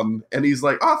your son, and he's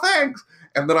like, oh, thanks.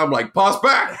 And then I'm like, pass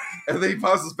back. And then he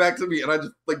passes back to me, and I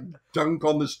just dunk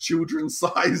on this children's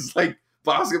size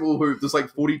basketball hoop. This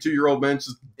 42-year-old man's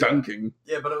just dunking.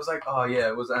 Yeah, but it was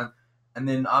it was. And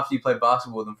then after you play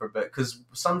basketball with them for a bit, because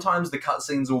sometimes the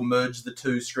cutscenes will merge the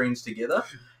two screens together,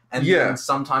 and then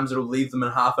sometimes it'll leave them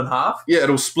in half and half. Yeah,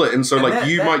 it'll split, and so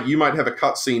you might have a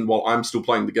cutscene while I'm still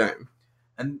playing the game,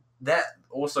 and that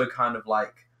also kind of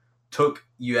took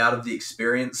you out of the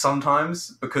experience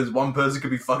sometimes, because one person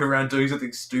could be fucking around doing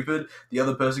something stupid, the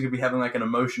other person could be having an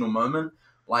emotional moment.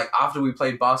 After we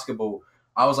played basketball,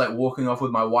 I was walking off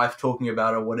with my wife talking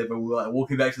about it, whatever. We were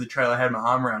walking back to the trailer, I had my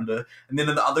arm around her, and then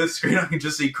on the other screen I can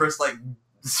just see Chris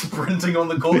sprinting on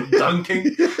the court,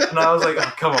 dunking, and I was like,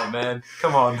 oh, come on, man,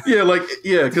 come on. Yeah,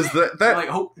 because that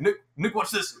oh, Nick,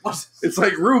 watch this. It's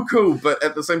real cool, but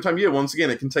at the same time, once again,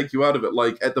 it can take you out of it.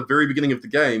 At the very beginning of the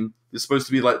game, there's supposed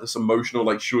to be this emotional,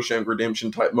 Shawshank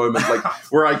Redemption type moment,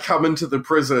 where I come into the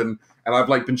prison and I've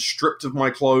been stripped of my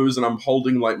clothes and I'm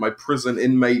holding my prison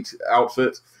inmate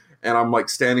outfit. And I'm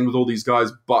standing with all these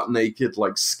guys butt naked,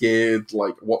 scared,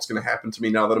 what's going to happen to me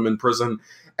now that I'm in prison.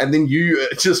 And then you're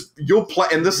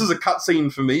and this is a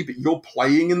cutscene for me, but you're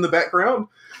playing in the background.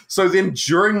 So then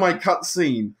during my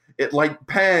cutscene, it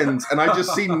pans, and I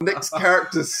just see Nick's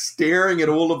character staring at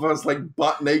all of us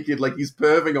butt naked, he's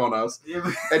perving on us.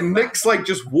 Yeah, and Nick's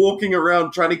just walking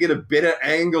around trying to get a better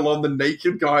angle on the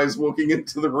naked guys walking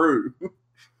into the room.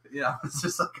 Yeah, it's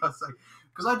just I was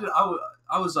because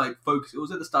I was like focused. It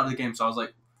was at the start of the game, so I was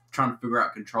like trying to figure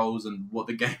out controls and what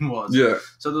the game was. Yeah.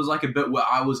 So there was like a bit where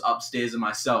I was upstairs in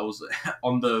my cells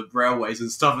on the railways and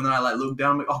stuff, and then I like looked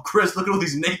down, I'm like, oh Chris, look at all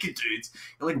these naked dudes.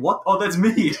 You're like, what? Oh, that's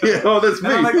me. Yeah, oh, that's And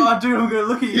me. I'm like, oh dude, I'm gonna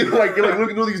look at you. You're like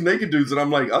looking at all these naked dudes, and I'm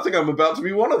like, I think I'm about to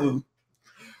be one of them.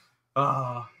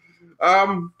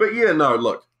 But yeah, no,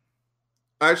 look,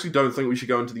 I actually don't think we should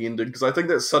go into the ending because I think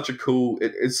that's such a cool.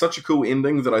 It's such a cool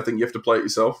ending that I think you have to play it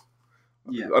yourself.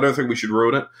 Yeah. I don't think we should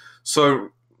ruin it. So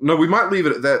no, we might leave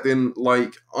it at that then.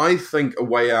 Like, I think A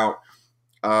Way Out.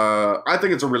 I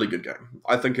think it's a really good game.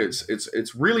 I think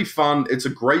it's really fun. It's a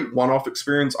great one-off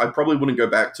experience. I probably wouldn't go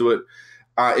back to it.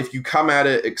 If you come at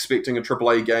it expecting a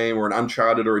AAA game or an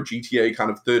Uncharted or a GTA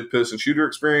kind of third-person shooter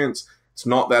experience, it's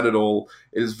not that at all.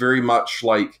 It is very much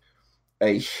like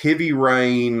a Heavy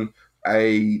Rain,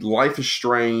 a Life is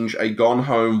Strange, a Gone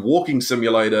Home walking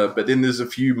simulator, but then there's a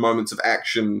few moments of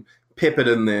action peppered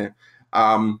in there.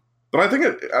 But I think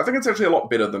it's actually a lot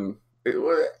better than it.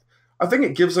 I think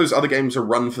it gives those other games a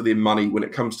run for their money when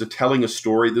it comes to telling a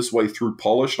story this way through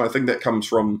polish, and I think that comes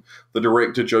from the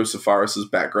director Joseph Fares's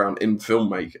background in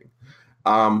filmmaking.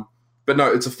 But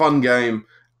no, it's a fun game.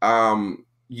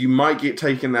 You might be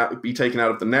taken out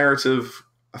of the narrative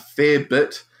a fair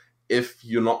bit if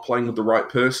you're not playing with the right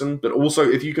person, but also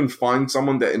if you can find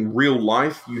someone that in real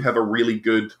life you have a really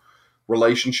good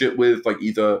relationship with, like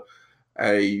either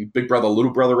a big brother,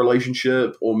 little brother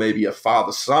relationship, or maybe a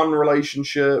father-son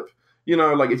relationship. You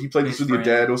know, like if you play this with your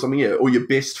dad or something, yeah, or your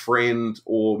best friend,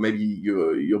 or maybe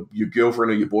your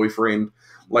girlfriend or your boyfriend.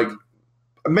 Like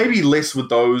maybe less with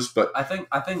those, but I think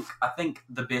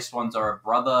the best ones are a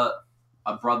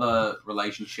brother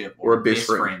relationship or a best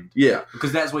friend. Yeah,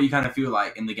 because that's what you kind of feel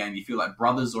like in the game. You feel like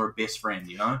brothers or a best friend,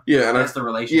 you know? Yeah, and that's the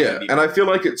relationship. Yeah, and I feel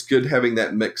like it's good having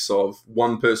that mix of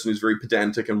one person who's very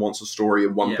pedantic and wants a story,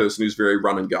 and one person who's very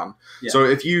run and gun. Yeah. So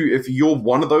if you're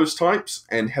one of those types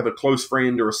and have a close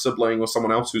friend or a sibling or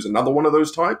someone else who's another one of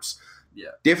those types,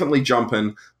 definitely jump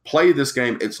in, play this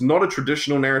game. It's not a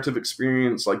traditional narrative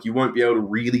experience. Like you won't be able to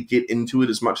really get into it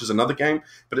as much as another game,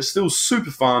 but it's still super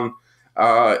fun.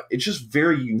 It's just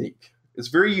very unique. It's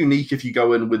very unique if you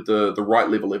go in with the right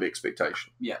level of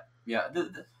expectation. Yeah.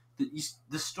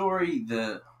 The story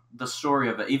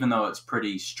of it, even though it's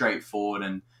pretty straightforward,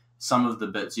 and some of the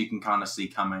bits you can kind of see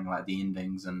coming, like the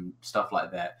endings and stuff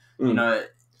like that. You know,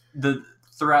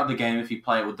 throughout the game, if you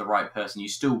play it with the right person, you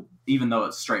still, even though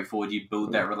it's straightforward, you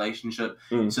build that relationship.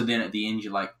 So then at the end,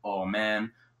 you're like, oh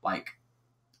man, like.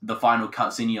 The final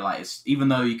cutscene, you're like, even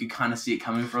though you could kind of see it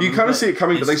coming from, you kind of see it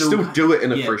coming, but they still do it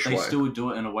in a fresh way. They still do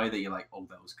it in a way that you're like, oh,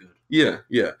 that was good. Yeah.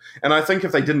 And I think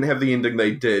if they didn't have the ending they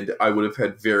did, I would have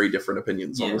had very different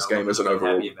opinions on this game as an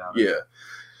overall. Yeah.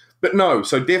 But no,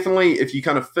 so definitely, if you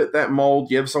kind of fit that mold,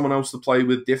 you have someone else to play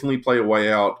with, definitely play A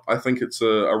Way Out. I think it's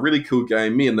a really cool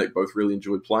game. Me and Nick both really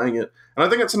enjoyed playing it. And I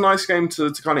think it's a nice game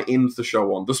to kind of end the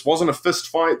show on. This wasn't a fist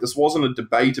fight. This wasn't a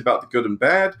debate about the good and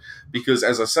bad, because,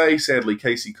 as I say, sadly,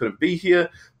 Casey couldn't be here.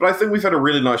 But I think we've had a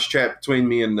really nice chat between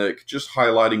me and Nick, just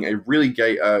highlighting a really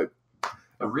gay...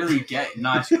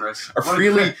 nice, Chris.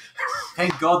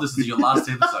 Thank God this is your last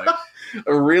episode.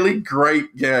 A really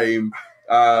great game.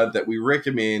 That we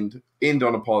recommend, end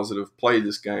on a positive, play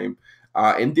this game,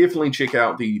 and definitely check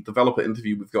out the developer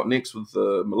interview we've got next with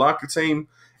the Mulaka team.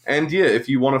 And yeah, if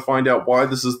you want to find out why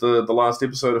this is the last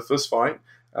episode of Fist Fight,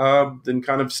 then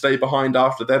kind of stay behind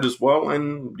after that as well,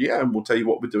 and yeah, we'll tell you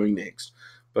what we're doing next.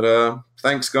 But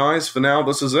thanks guys, for now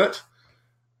this is it,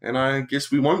 and I guess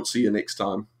we won't see you next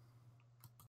time.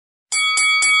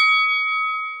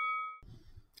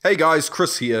 Hey guys,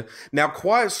 Chris here. Now,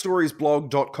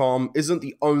 QuietStoriesBlog.com isn't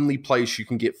the only place you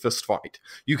can get Fist Fight.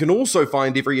 You can also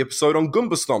find every episode on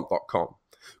GoombaStomp.com.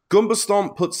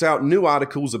 GoombaStomp puts out new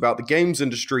articles about the games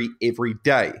industry every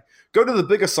day. Go to the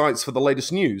bigger sites for the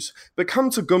latest news, but come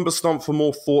to GoombaStomp for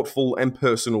more thoughtful and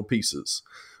personal pieces.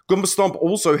 GoombaStomp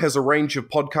also has a range of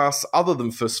podcasts other than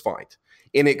Fist Fight.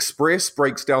 N-Express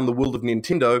breaks down the world of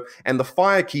Nintendo, and The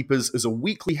Firekeepers is a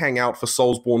weekly hangout for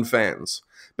Soulsborne fans.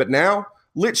 But now,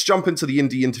 let's jump into the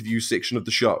indie interview section of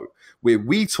the show, where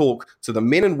we talk to the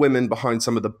men and women behind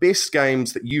some of the best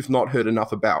games that you've not heard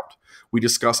enough about. We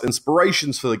discuss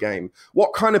inspirations for the game,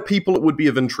 what kind of people it would be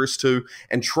of interest to,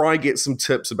 and try get some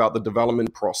tips about the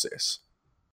development process.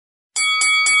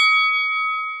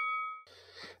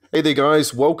 Hey there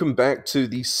guys, welcome back to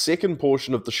the second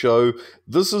portion of the show.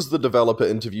 This is the developer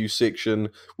interview section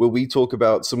where we talk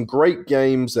about some great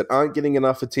games that aren't getting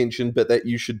enough attention but that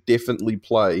you should definitely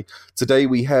play. Today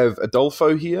we have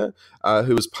Adolfo here,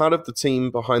 who is part of the team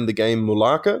behind the game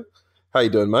Mulaka. How you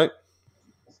doing, mate?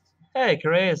 Hey,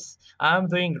 Chris. I'm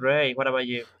doing great. What about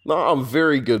you? No, I'm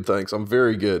very good, thanks. I'm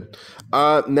very good.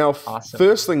 Awesome.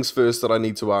 First things first that I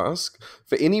need to ask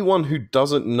for anyone who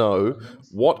doesn't know,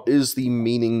 what is the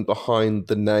meaning behind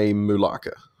the name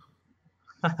Mulaka?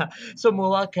 So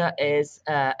Mulaka is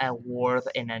a word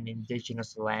in an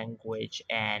indigenous language,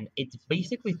 and it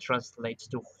basically translates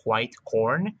to white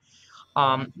corn.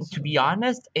 To be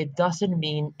honest, it doesn't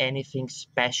mean anything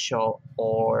special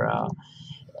or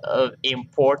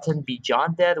important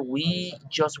beyond that. We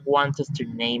just wanted to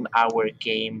name our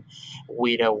game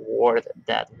with a word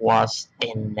that was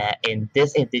in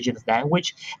this indigenous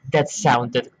language that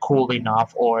sounded cool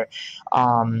enough or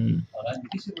um,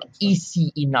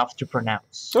 easy enough to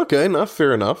pronounce. Okay, no,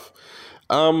 fair enough.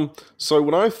 So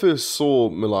when I first saw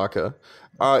Mulaka,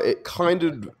 it kind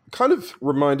of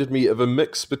reminded me of a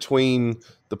mix between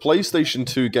the PlayStation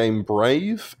 2 game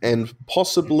Brave and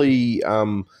possibly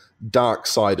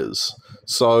Darksiders.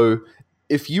 So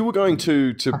if you were going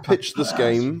to pitch this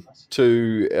game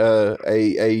to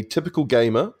a typical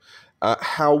gamer,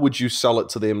 how would you sell it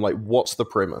to them? Like, what's the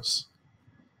premise?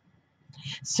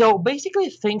 So basically,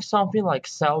 think something like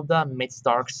Zelda meets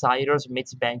Darksiders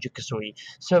meets Banjo-Kazooie.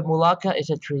 So Mulaka is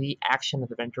a 3D action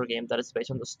adventure game that is based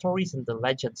on the stories and the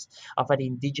legends of an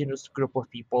indigenous group of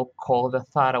people called the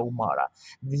Tarahumara.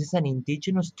 This is an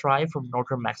indigenous tribe from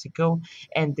northern Mexico,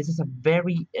 and this is a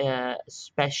very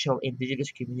special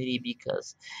indigenous community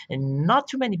because not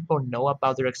too many people know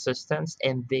about their existence,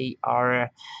 and they are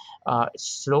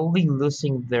slowly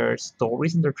losing their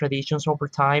stories and their traditions over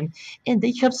time. And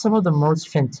they have some of the most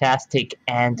fantastic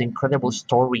and incredible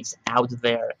stories out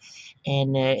there.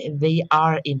 And they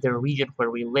are in the region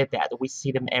where we live at. We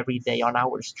see them every day on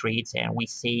our streets, and we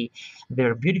see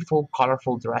their beautiful,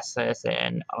 colorful dresses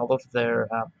and all of their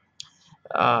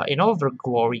in all of their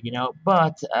glory,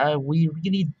 But we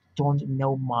really don't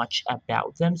know much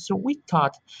about them, so we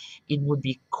thought it would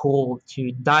be cool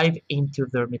to dive into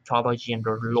their mythology and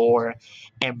their lore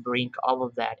and bring all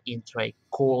of that into a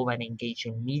cool and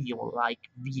engaging medium like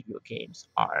video games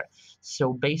are.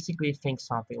 So basically, think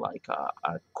something like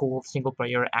a cool single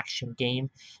player action game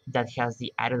that has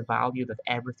the added value that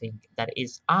everything that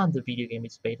is on the video game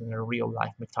is based on a real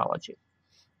life mythology.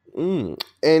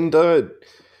 And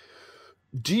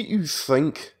do you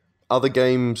think other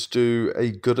games do a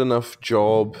good enough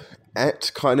job at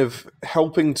kind of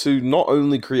helping to not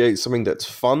only create something that's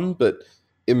fun, but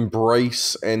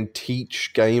embrace and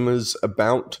teach gamers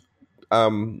about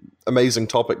amazing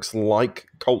topics like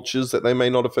cultures that they may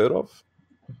not have heard of?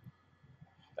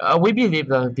 We believe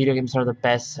that video games are the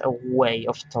best way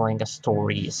of telling a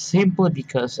story simply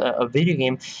because a video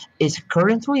game is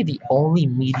currently the only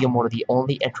medium or the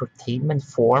only entertainment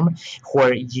form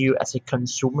where you as a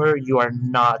consumer you're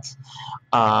not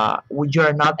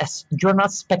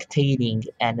spectating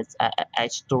and it's a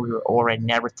story or a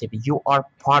narrative. You are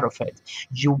part of it.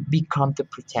 You become the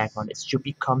protagonist. You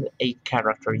become a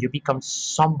character. You become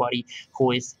somebody who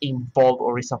is involved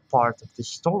or is a part of the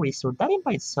story. So that in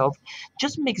by itself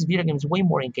just makes video games way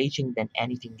more engaging than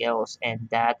anything else, and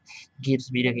that gives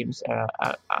video games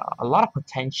a lot of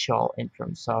potential in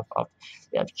terms of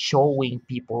showing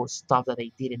people stuff that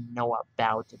they didn't know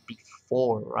about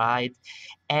before, right?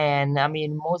 And I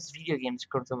mean, most video games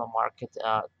currently on the market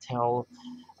tell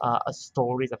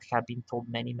stories that have been told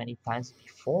many, many times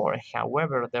before.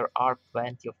 However, there are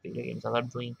plenty of video games that are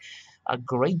doing a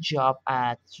great job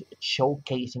at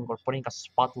showcasing or putting a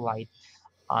spotlight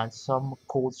on some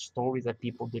cool stories that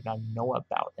people did not know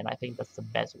about. And I think that's the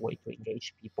best way to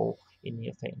engage people in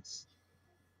new things.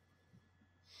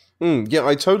 Yeah,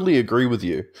 I totally agree with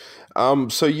you.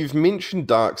 So you've mentioned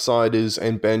Darksiders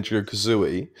and Banjo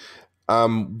Kazooie.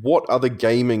 What other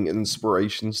gaming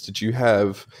inspirations did you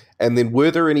have? And then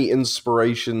were there any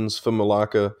inspirations for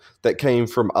Malaka that came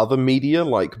from other media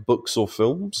like books or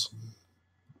films?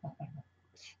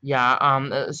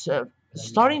 Yeah, so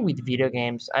starting with video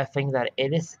games, I think that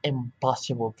it is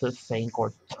impossible to think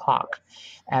or talk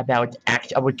about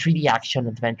 3D action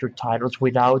adventure titles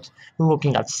without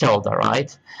looking at Zelda,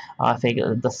 right? I think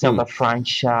the Zelda Hmm.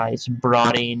 franchise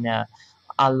brought in a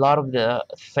lot of the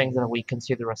things that we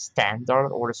consider a standard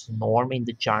or as norm in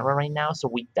the genre right now. So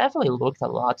we definitely looked a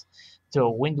lot to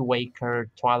Wind Waker,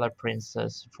 Twilight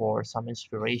Princess for some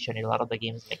inspiration in a lot of the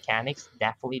game's mechanics.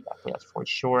 Definitely, that's for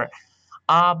sure.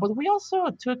 But we also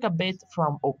took a bit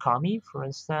from Okami, for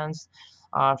instance,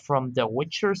 from the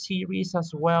Witcher series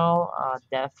as well,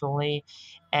 definitely.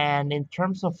 And in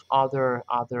terms of other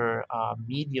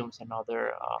mediums and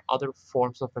other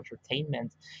forms of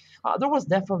entertainment, there was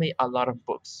definitely a lot of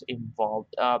books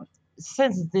involved.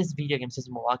 since this video game, since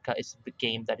Malaka is a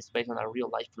game that is based on a real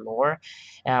life lore,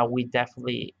 we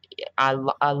definitely a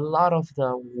lot of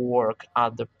the work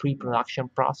at the pre-production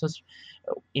process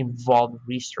involved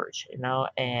research,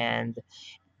 and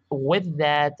with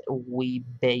that we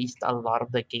based a lot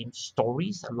of the game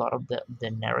stories, a lot of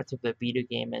the narrative of the video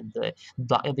game, and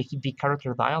the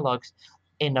character dialogues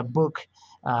in a book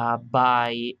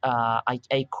by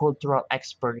a cultural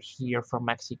expert here from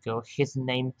Mexico. His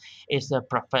name is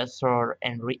Professor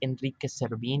Enrique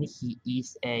Servín.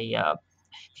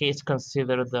 He is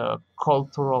considered the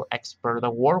cultural expert, the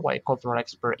worldwide cultural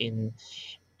expert in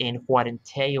what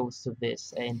entails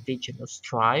this indigenous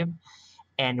tribe,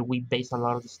 and we base a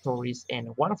lot of the stories in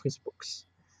one of his books.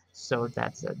 So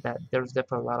that there's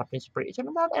definitely a lot of inspiration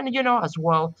on that, and as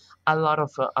well, a lot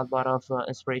of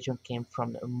inspiration came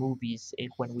from the movies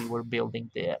when we were building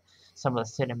the some of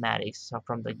the cinematics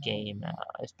from the game,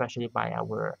 especially by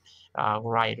our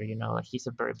writer. He's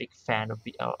a very big fan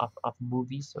of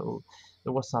movies, so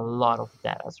there was a lot of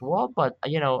that as well. But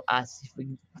as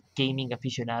gaming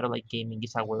aficionado, like gaming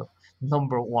is our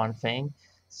number one thing,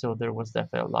 so there was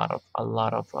definitely a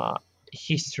lot of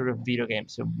history of video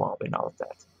games involved in all of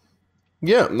that.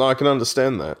 Yeah, no, I can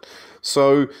understand that.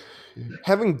 So,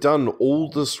 having done all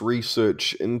this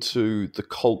research into the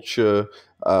culture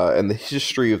and the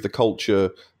history of the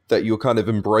culture that you're kind of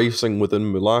embracing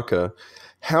within Mulaka,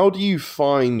 how do you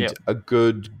find Yeah. a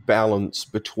good balance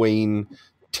between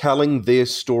telling their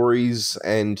stories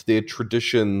and their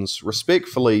traditions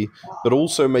respectfully, but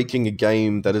also making a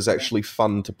game that is actually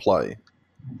fun to play?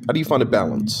 How do you find a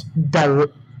balance?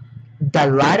 The the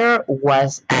latter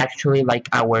was actually like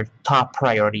our top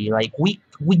priority. Like we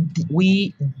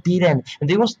didn't. And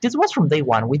this was from day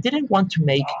one. We didn't want to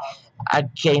make a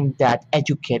game that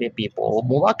educated people.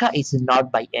 Mulaka is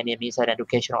not by any means an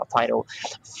educational title.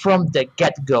 From the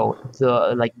get-go,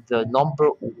 the number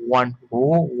one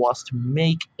rule was to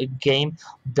make a game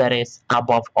that is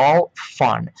above all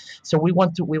fun. So we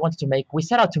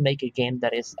set out to make a game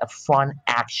that is a fun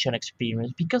action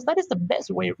experience, because that is the best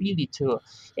way really to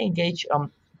engage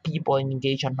people and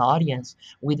engage an audience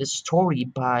with a story,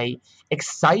 by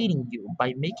exciting you,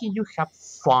 by making you have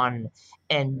fun,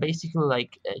 and basically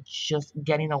like just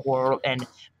get in a world and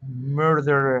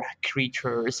murder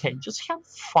creatures and just have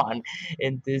fun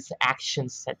in this action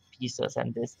set pieces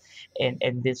and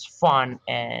this fun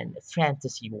and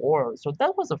fantasy world. So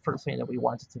that was the first thing that we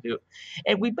wanted to do,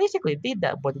 and we basically did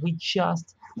that, but we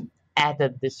just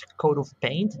added this coat of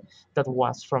paint that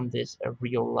was from this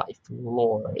real life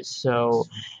lore. So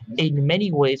in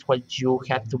many ways, what you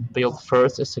have to build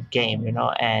first is a game,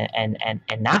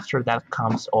 and after that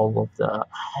comes all of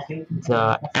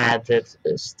the added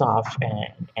stuff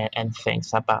and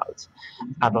things about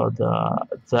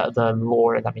the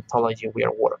lore and the mythology we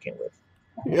are working with.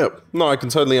 Yep. No, I can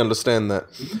totally understand that.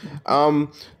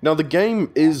 Now the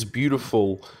game is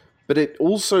beautiful, but it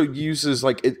also uses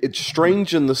it's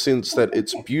strange in the sense that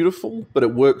it's beautiful, but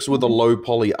it works with a low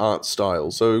poly art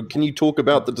style. So can you talk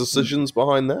about the decisions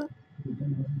behind that?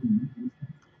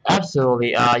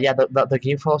 Absolutely. Yeah, the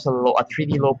game follows a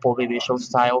 3D low poly visual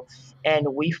style, and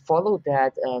we follow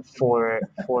that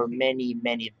for many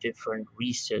many different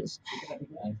reasons.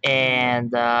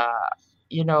 And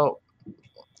you know,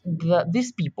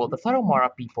 these people, the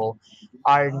Tarahumara people,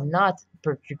 are not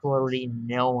particularly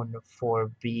known for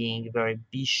being very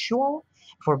visual,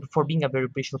 for being a very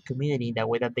visual community in that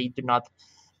way, that they do not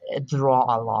draw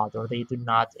a lot, or they do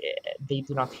not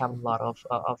have a lot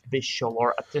of visual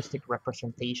or artistic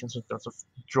representations in terms of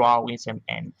drawings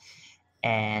and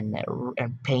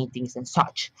paintings and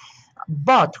such.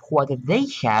 But what they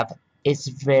have is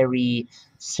very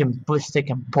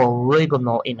simplistic and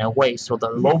polygonal in a way. So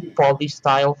the low poly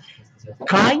style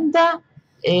kinda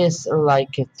is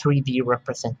like a 3D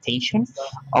representation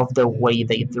of the way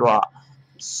they draw.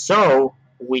 So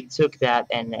we took that,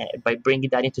 and by bringing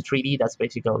that into 3D, that's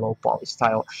basically a low poly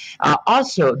style.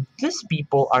 Also, these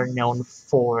people are known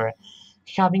for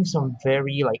having some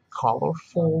very like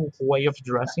colorful way of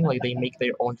dressing. Like they make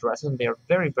their own dresses, and they are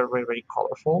very very very, very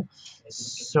colorful.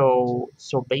 So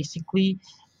basically,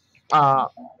 uh,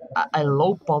 a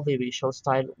low poly visual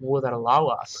style would allow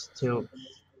us to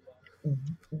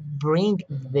bring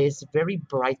these very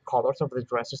bright colors of the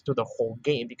dresses to the whole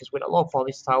game, because with a low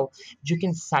poly style you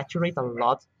can saturate a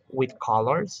lot with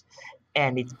colors,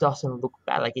 and it doesn't look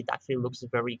bad. Like it actually looks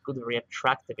very good, very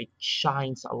attractive, it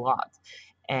shines a lot,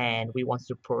 and we want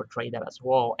to portray that as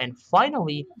well. And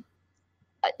finally,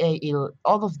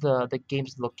 all of the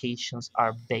game's locations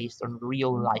are based on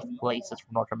real life places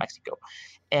from northern Mexico,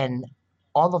 and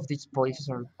all of these places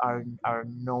are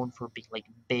known for being like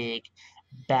big,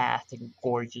 vast and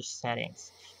gorgeous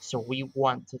settings. So we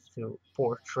wanted to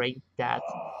portray that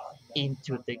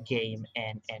into the game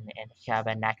and have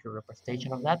an accurate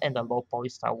representation of that, and the low poly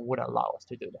style would allow us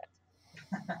to do that.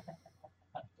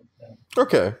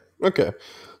 Okay, okay.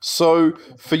 So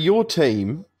for your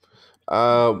team,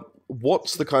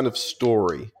 what's the kind of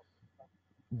story?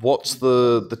 What's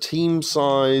the team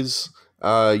size?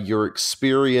 Your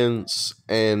experience,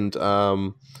 and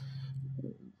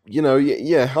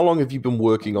yeah. How long have you been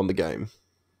working on the game?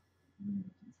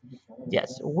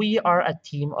 Yes, we are a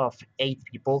team of 8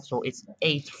 people, so it's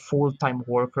 8 full-time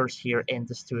workers here in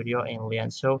the studio in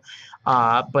Lienzo.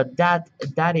 But that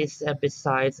is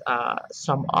besides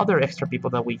some other extra people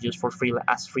that we use for free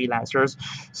as freelancers.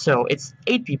 So it's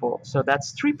 8 people. So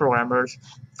that's 3 programmers,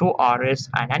 2 artists,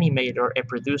 an animator, a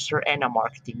producer, and a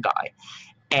marketing guy.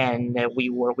 And we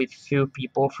work with few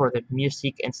people for the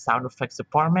music and sound effects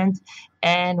department,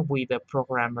 and with a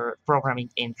programming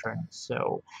intern.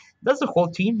 So that's the whole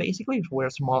team basically. We're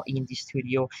a small indie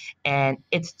studio, and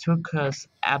it took us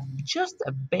just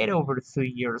a bit over 3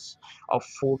 years of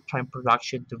full-time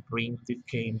production to bring the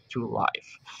game to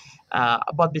life.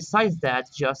 But besides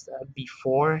that, just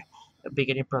before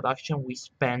beginning production, we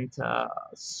spent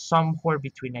somewhere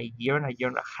between a year and a year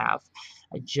and a half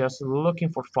just looking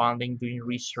for funding, doing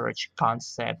research,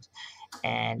 concept,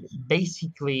 and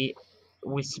basically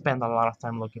we spent a lot of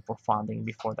time looking for funding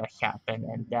before that happened,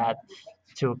 and that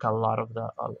took a lot of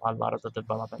the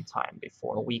development time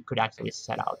before we could actually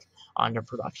set out on the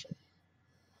production.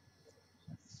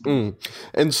 Mm.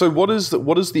 And so, what is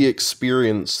the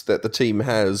experience that the team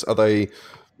has?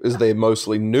 Is they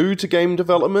mostly new to game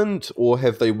development, or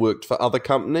have they worked for other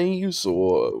companies,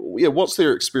 or yeah, what's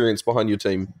their experience behind your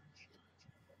team?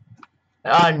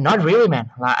 Not really,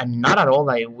 man. Not at all.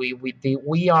 Like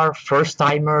we are first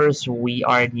timers. We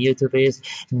are new to this.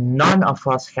 None of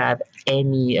us have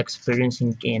any experience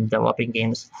in developing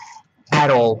games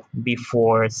at all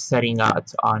before setting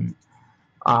out on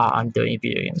doing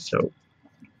video games. So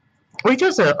we're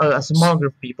just a small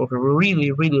group of people who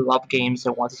really really love games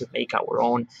and wanted to make our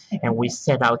own, and we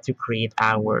set out to create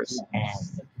ours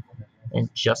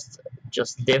and just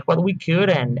did what we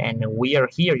could, and we are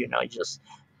here, just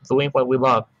doing what we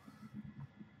love.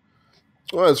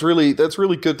 Well, that's really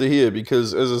good to hear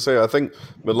because, as I say, I think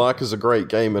Malak is a great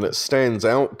game and it stands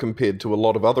out compared to a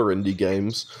lot of other indie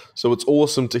games. So it's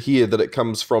awesome to hear that it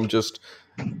comes from just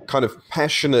kind of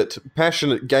passionate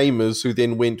gamers who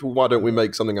then went, well, why don't we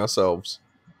make something ourselves?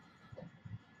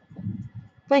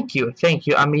 Thank you, thank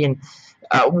you. I mean,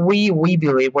 we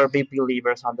believe we're big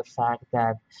believers on the fact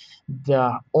that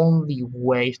the only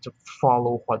way is to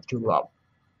follow what you love,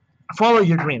 follow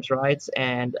your dreams, right?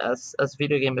 And as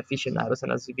video game aficionados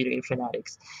and as video game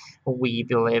fanatics, we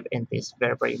believe in this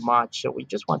very very much. So we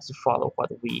just want to follow what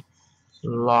we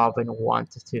love and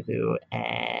want to do,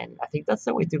 and I think that's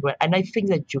the way to go. And I think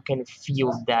that you can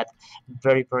feel that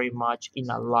very very much in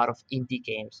a lot of indie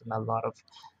games and a lot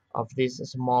of these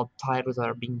small titles that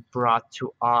are being brought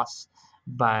to us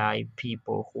by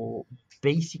people who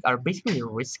are basically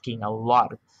risking a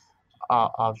lot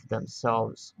of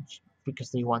themselves because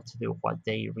they want to do what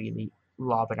they really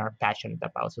love and are passionate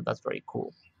about. So that's very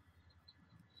cool.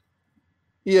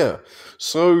 Yeah.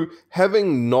 So,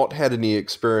 having not had any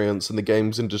experience in the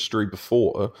games industry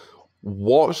before,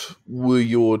 what were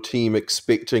your team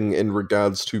expecting in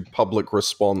regards to public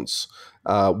response?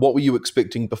 What were you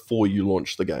expecting before you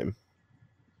launched the game?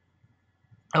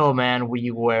 Oh man,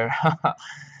 we were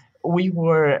we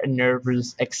were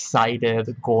nervous,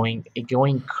 excited, going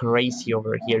crazy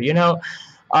over here.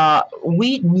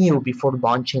 We knew before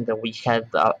launching that we had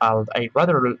a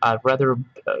rather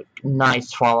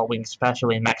nice following,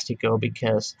 especially in Mexico,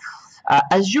 because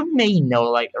as you may know,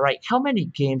 like right, how many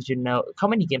games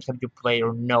have you played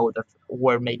or know that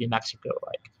were made in Mexico?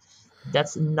 Like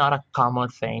that's not a common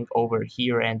thing over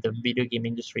here, and the video game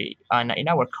industry in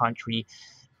our country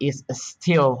is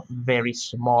still very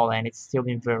small and it's still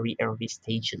in very early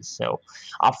stages. So,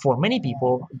 for many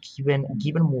people, given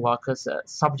Mulaka's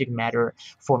subject matter,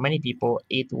 for many people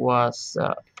it was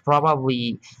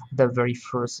probably the very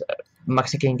first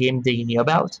Mexican game they knew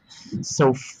about.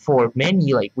 So for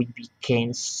many, like we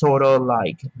became sort of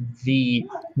like the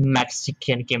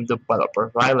Mexican game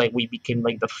developer, right? Like we became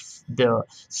like the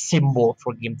symbol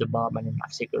for game development in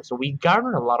Mexico. So we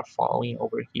garnered a lot of following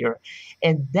over here,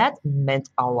 and that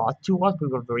meant a lot to us. We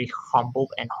were very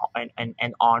humbled and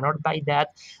honored by that,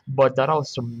 but that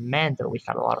also meant that we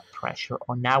had a lot of pressure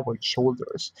on our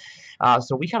shoulders.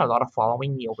 So we had a lot of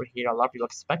following over here, a lot of people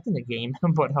expecting the game,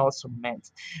 but it also meant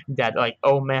that like,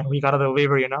 oh man, we gotta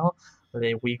deliver,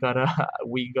 like, we gotta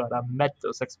we gotta met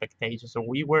those expectations. So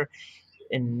we were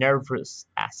nervous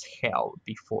as hell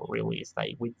before release.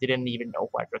 Like we didn't even know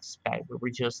what to expect. We were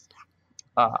just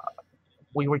uh,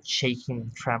 we were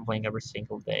shaking, trembling every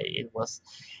single day.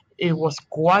 It was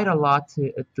quite a lot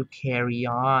to carry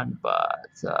on, but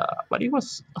it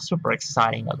was super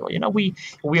exciting as well. We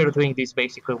are doing this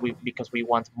basically because we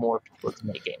want more people to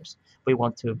make games. We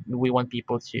want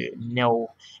people to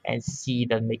know and see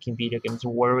that making video games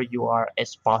wherever you are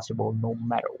is possible, no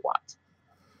matter what.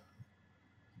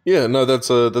 Yeah, no, that's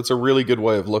a really good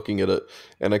way of looking at it,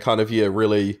 and a kind of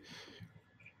really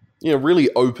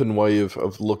open way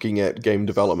of looking at game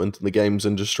development in the games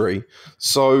industry.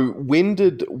 So when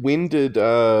did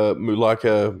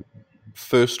Mulaka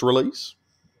first release?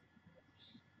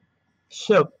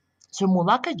 So, so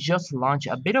Mulaka just launched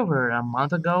a bit over a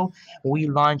month ago. We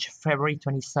launched February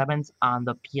 27th on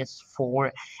the PS4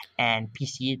 and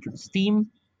PC through Steam,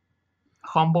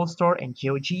 Humble Store, and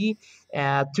GOG.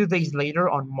 2 days later,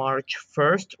 on March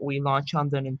 1st, we launched on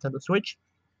the Nintendo Switch.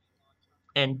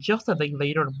 And just a day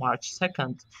later, March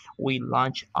 2nd, we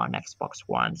launched on Xbox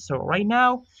One. So right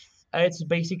now, it's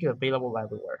basically available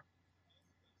everywhere.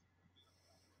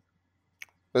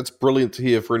 That's brilliant to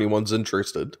hear for anyone's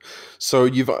interested. So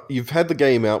you've had the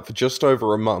game out for just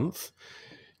over a month.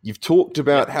 You've talked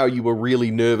about Yep. how you were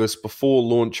really nervous before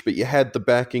launch, but you had the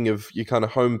backing of your kind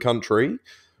of home country.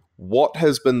 What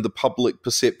has been the public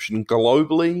perception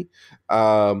globally?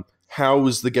 How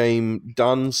is the game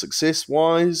done success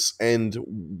wise? And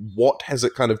what has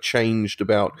it kind of changed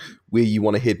about where you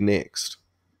want to head next?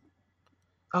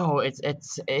 Oh, it's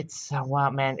wow,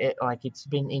 man! It's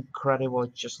been incredible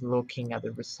just looking at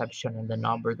the reception and the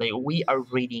number. We are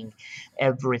reading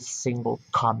every single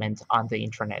comment on the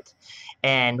internet,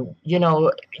 and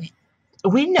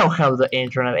we know how the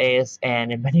internet is,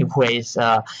 and in many ways,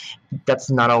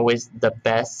 that's not always the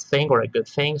best thing or a good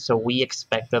thing. So we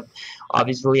expected,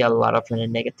 obviously, a lot of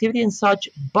negativity and such,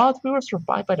 but we were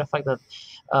surprised by the fact that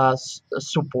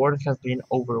support has been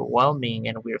overwhelming,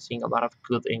 and we are seeing a lot of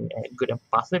good and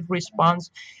positive response.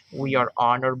 We are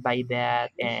honored by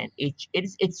that, and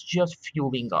it's just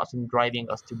fueling us and driving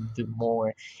us to do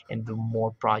more and do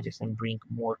more projects and bring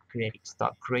more creative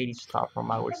stuff from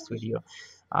our studio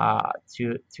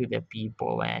to the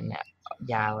people. And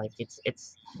yeah, like it's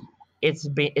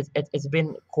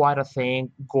been quite a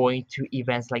thing going to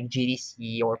events like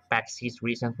GDC or PAX East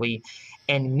recently,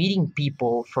 and meeting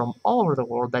people from all over the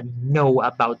world that know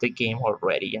about the game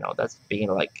already. That's been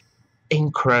like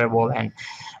incredible and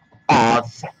odd,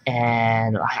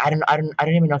 and I don't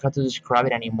even know how to describe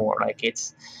it anymore. Like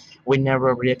we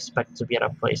never really expect to be at a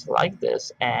place like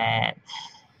this, and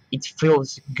it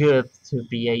feels good to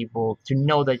be able to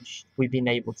know that we've been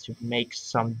able to make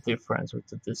some difference or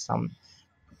to do some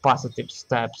positive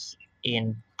steps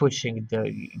in pushing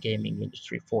the gaming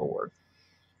industry forward.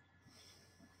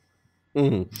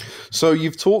 Mhm. So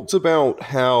you've talked about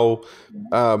how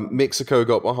Mexico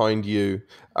got behind you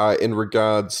in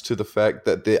regards to the fact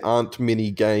that there aren't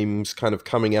many games kind of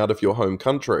coming out of your home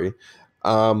country.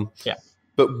 Um, Yeah.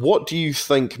 but what do you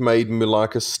think made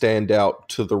Mulaka stand out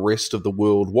to the rest of the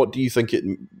world? What do you think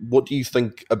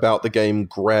about the game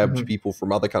grabbed Mhm. people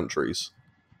from other countries?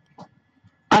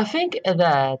 I think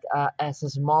that as a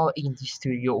small indie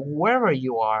studio, wherever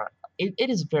you are, it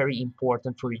is very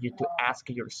important for you to ask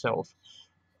yourself,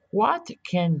 what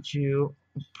can you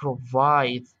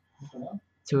provide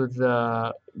to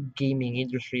the gaming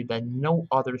industry that no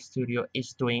other studio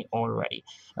is doing already?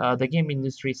 The game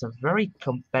industry is a very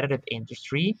competitive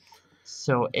industry,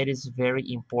 so it is very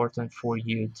important for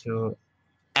you to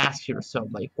ask yourself,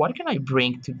 like, what can I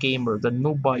bring to gamers that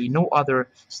no other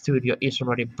studio is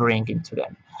already bringing to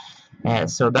them?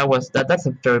 And so that's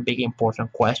a very big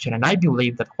important question, and I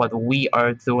believe that what we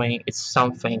are doing is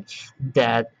something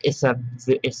that is a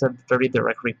very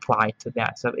direct reply to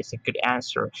that. So it's a good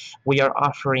answer. We are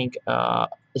offering a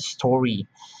story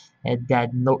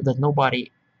that nobody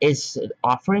is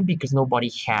offering because nobody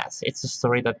has. It's a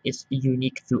story that is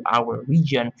unique to our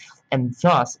region, and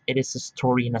thus it is a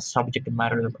story and a subject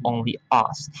matter that only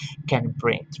us can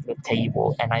bring to the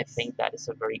table. And I think that is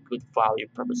a very good value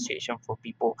proposition for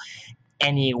people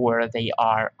anywhere they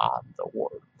are on the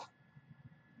world.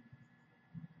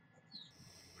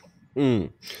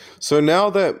 Mm. So now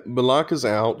that Malaka's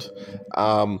out,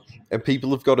 and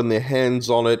people have gotten their hands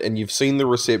on it, and you've seen the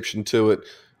reception to it,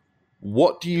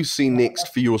 what do you see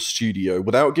next for your studio?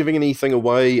 Without giving anything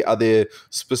away, are there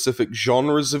specific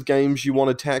genres of games you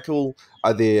want to tackle?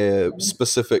 Are there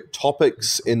specific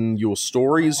topics in your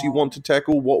stories you want to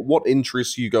tackle? What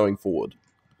interests you going forward?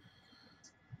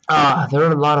 There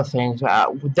are a lot of things.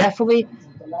 Definitely,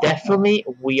 definitely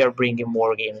we are bringing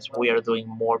more games. We are doing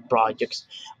more projects.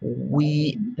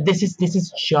 We this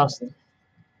is just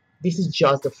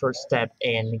the first step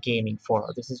in gaming for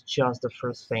us. This is just the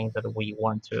first thing that we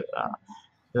want to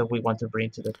bring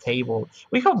to the table.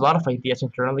 We have a lot of ideas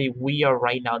internally. We are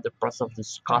right now in the process of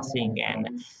discussing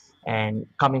and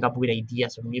coming up with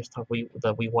ideas of new stuff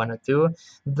that we want to do.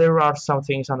 There are some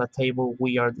things on the table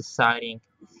we are deciding.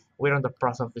 We're in the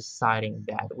process of deciding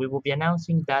that. We will be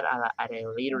announcing that at a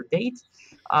later date.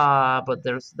 But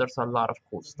there's a lot of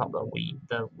cool stuff that we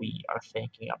are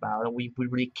thinking about, and we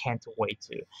really can't wait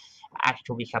to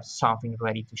actually have something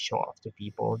ready to show off to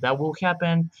people. That will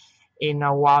happen in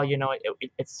a while.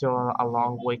 It's still a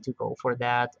long way to go for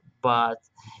that, but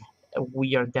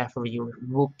we are definitely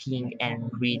looking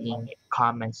and reading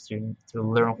comments to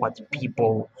learn what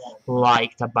people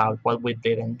liked about what we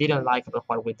did and didn't like about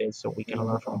what we did, so we can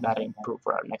learn from that and improve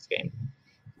for our next game.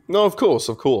 No, of course,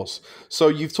 of course. So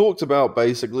you've talked about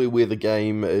basically where the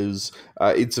game is.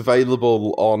 It's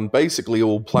available on basically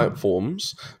all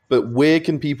platforms, but where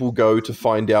can people go to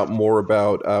find out more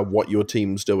about what your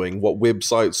team's doing? What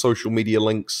websites, social media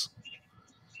links?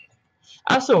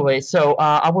 Absolutely. So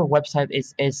our website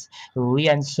is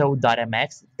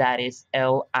lienzo.mx. That is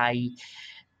LIENZ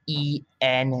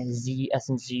as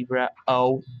in zebra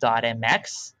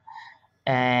O.mx.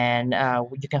 And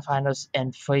you can find us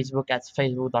on Facebook at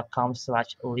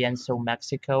facebook.com/Lienzo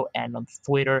Mexico and on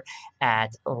Twitter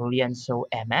at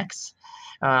LienzoMX.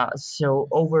 So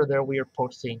over there, we are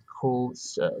posting cool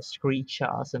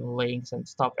screenshots and links and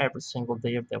stuff every single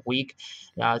day of the week,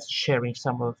 sharing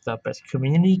some of the best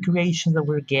community creations that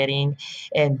we're getting,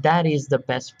 and that is the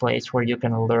best place where you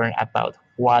can learn about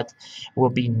what will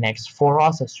be next for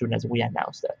us as soon as we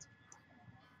announce that.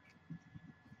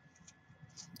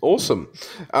 Awesome.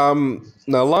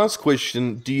 Now, last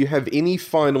question. Do you have any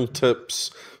final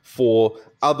tips for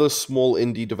other small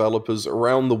indie developers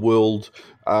around the world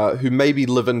who maybe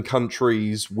live in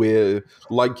countries where,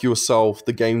 like yourself,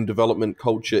 the game development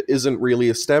culture isn't really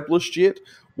established yet?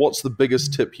 What's the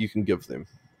biggest tip you can give them?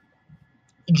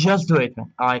 Just do it,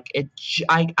 man. Like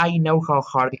I know how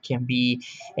hard it can be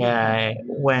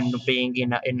when being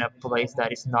in a place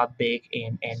that is not big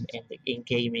in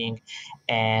gaming,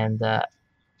 and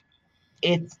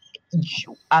it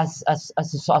as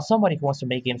somebody who wants to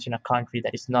make games in a country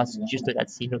that is not used to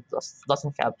that scene, who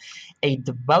doesn't have a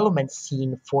development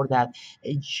scene for that,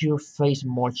 you face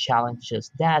more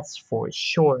challenges, that's for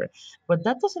sure. But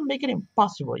that doesn't make it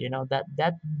impossible.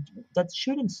 That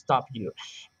shouldn't stop you.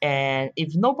 And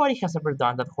if nobody has ever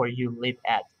done that where you live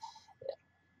at,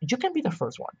 you can be the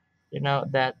first one.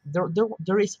 That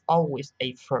there is always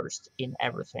a first in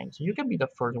everything, so you can be the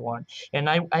first one. And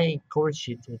I encourage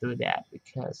you to do that,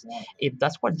 because if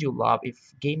that's what you love,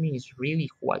 if gaming is really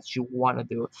what you want to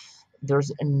do,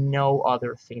 there's no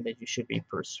other thing that you should be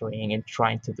pursuing and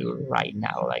trying to do right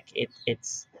now. Like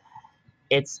it's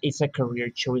a career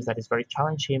choice that is very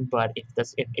challenging, but if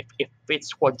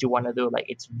it's what you want to do, like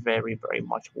it's very very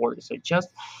much worth it. So just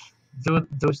do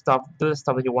the stuff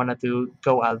that you want to do.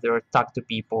 Go out there, talk to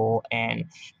people, and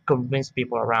convince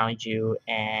people around you,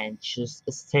 and just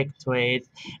stick to it.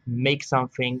 Make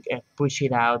something, push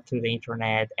it out to the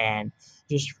internet, and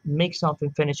just make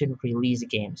something, finish it, release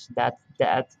games. That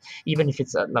even if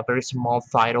it's a very small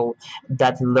title,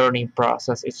 that learning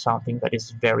process is something that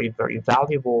is very very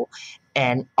valuable.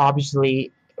 And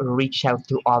obviously, reach out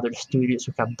to other studios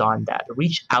who have done that.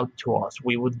 Reach out to us.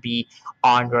 We would be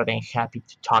honored and happy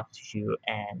to talk to you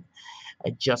and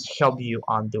just help you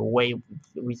on the way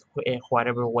with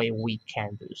whatever way we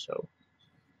can do so.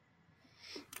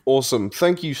 Awesome.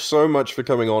 Thank you so much for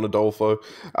coming on, Adolfo,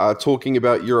 talking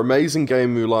about your amazing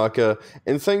game, Mulaka.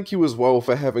 And thank you as well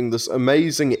for having this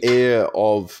amazing air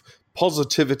of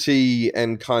positivity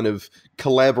and kind of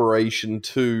collaboration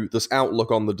to this outlook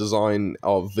on the design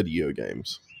of video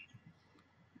games.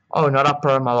 Oh, not a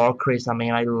problem at all, Chris. I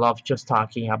mean, I love just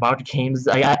talking about games.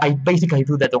 I basically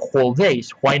do that the whole day.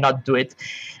 So why not do it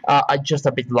just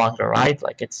a bit longer, right?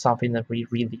 Like it's something that we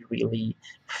really, really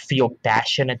feel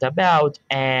passionate about.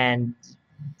 And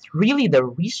really, the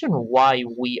reason why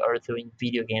we are doing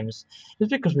video games is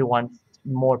because we want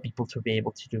more people to be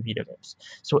able to do video games.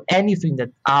 So anything that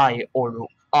I or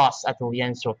us at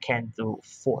Lienzo can do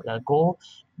for that goal,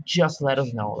 just let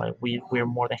us know. Like we're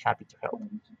more than happy to help.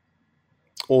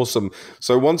 Awesome.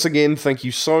 So once again, thank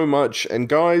you so much. And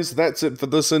guys, that's it for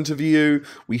this interview.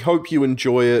 We hope you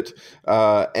enjoy it.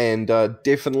 And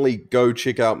definitely go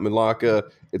check out Mulaka.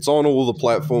 It's on all the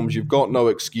platforms. You've got no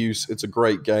excuse. It's a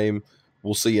great game.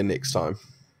 We'll see you next time.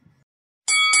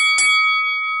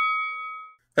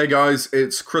 Hey guys,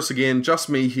 it's Chris again. Just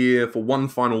me here for one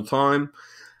final time.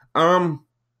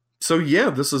 So yeah,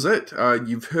 this is it.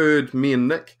 You've heard me and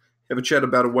Nick have a chat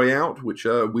about A Way Out, which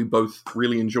we both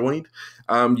really enjoyed.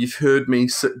 You've heard me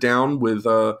sit down with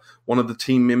one of the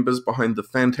team members behind the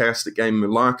fantastic game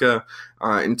Mulaka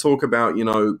and talk about,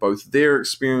 both their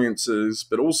experiences,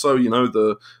 but also,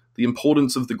 the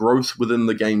importance of the growth within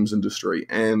the games industry.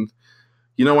 And,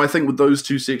 I think with those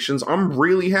two sections, I'm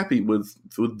really happy with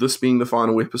this being the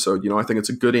final episode. I think it's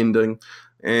a good ending,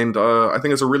 and I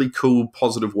think it's a really cool,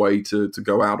 positive way to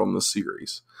go out on this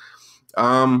series.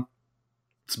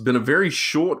 It's been a very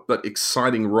short but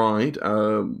exciting ride.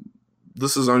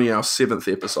 This is only our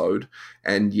 7th episode,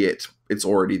 and yet it's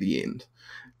already the end.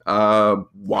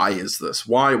 Why is this?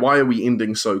 Why are we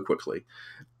ending so quickly?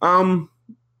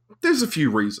 There's a few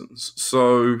reasons.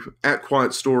 So, at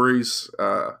Quiet Stories,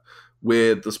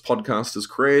 where this podcast is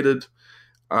created,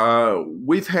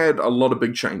 we've had a lot of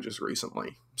big changes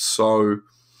recently. So,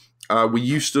 we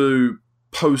used to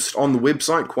post on the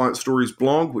website, Quiet Stories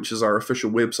blog, which is our official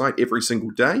website, every single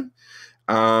day.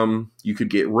 You could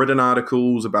get written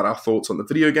articles about our thoughts on the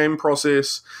video game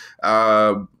process,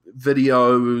 videos,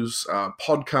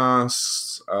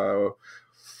 podcasts,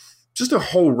 just a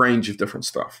whole range of different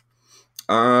stuff.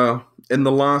 In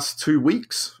the last 2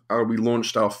 weeks, we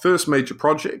launched our first major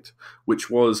project, which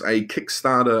was a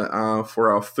Kickstarter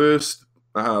for our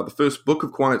the first book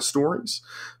of Quiet Stories,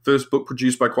 first book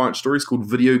produced by Quiet Stories, called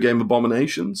Video Game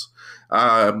Abominations,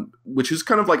 which is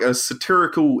kind of like a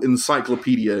satirical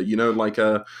encyclopedia,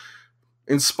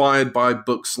 inspired by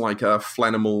books like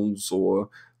Flanimals or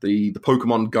the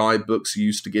Pokemon guide books you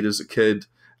used to get as a kid,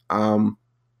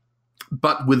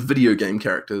 but with video game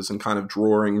characters and kind of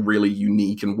drawing really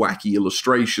unique and wacky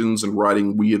illustrations and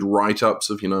writing weird write-ups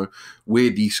of, where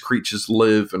these creatures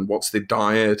live and what's their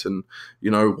diet and,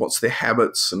 what's their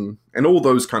habits and all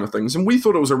those kind of things. And we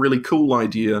thought it was a really cool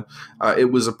idea.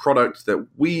 It was a product that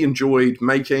we enjoyed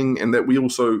making, and that we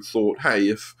also thought, hey,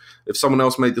 if someone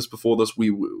else made this before us,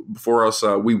 we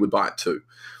would buy it too.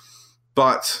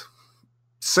 But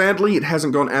sadly, it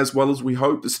hasn't gone as well as we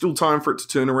hoped. There's still time for it to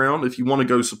turn around. If you want to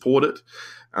go support it,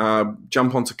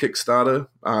 jump onto Kickstarter.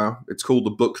 It's called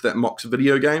The Book That Mocks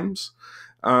Video Games.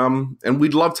 And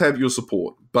we'd love to have your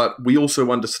support. But we also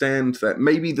understand that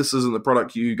maybe this isn't the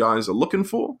product you guys are looking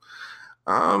for.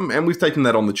 And we've taken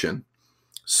that on the chin.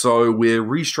 So we're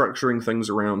restructuring things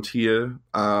around here.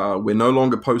 We're no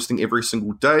longer posting every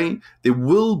single day. There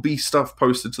will be stuff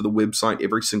posted to the website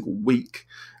every single week.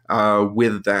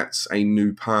 Whether that's a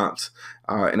new part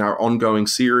in our ongoing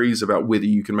series about whether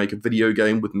you can make a video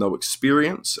game with no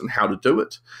experience and how to do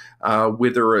it,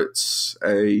 whether it's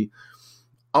a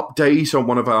update on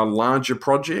one of our larger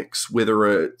projects, whether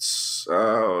it's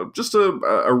just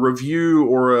a review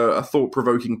or a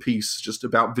thought-provoking piece just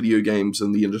about video games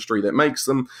and the industry that makes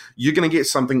them, you're going to get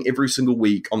something every single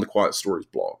week on the Quiet Stories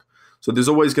blog. So there's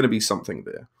always going to be something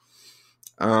there.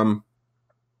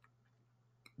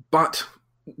 But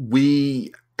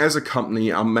we, as a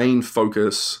company, our main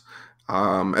focus,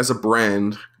 as a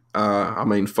brand, our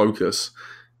main focus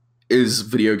is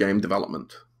video game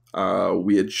development.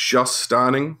 We are just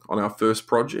starting on our first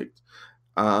project,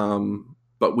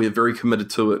 but we're very committed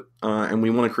to it, and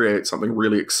we want to create something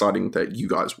really exciting that you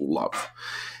guys will love.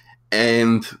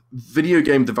 And video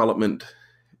game development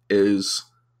it's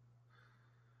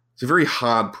a very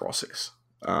hard process.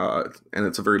 And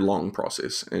it's a very long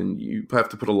process, and you have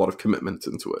to put a lot of commitment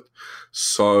into it.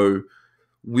 So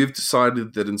we've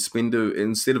decided that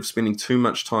instead of spending too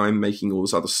much time making all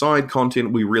this other side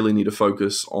content, we really need to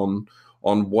focus on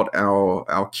what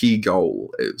our key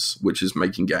goal is, which is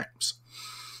making games.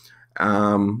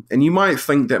 And you might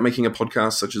think that making a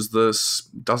podcast such as this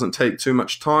doesn't take too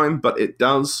much time, but it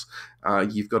does.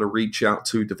 You've got to reach out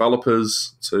to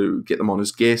developers to get them on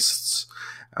as guests.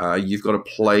 You've got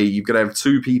to have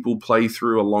 2 people play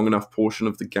through a long enough portion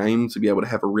of the game to be able to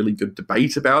have a really good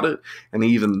debate about it. And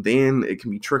even then, it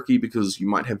can be tricky because you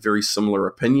might have very similar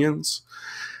opinions.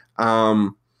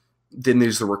 Then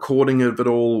there's the recording of it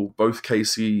all. Both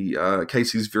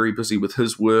Casey's very busy with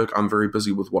his work. I'm very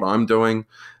busy with what I'm doing.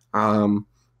 And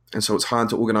so it's hard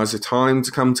to organize a time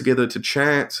to come together to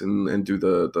chat and do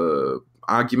the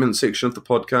argument section of the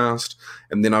podcast.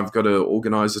 And then I've got to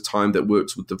organize a time that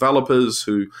works with developers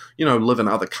who, live in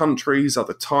other countries,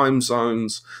 other time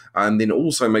zones, and then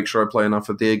also make sure I play enough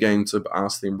of their game to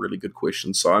ask them really good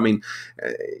questions. So,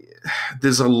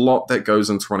 there's a lot that goes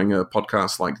into running a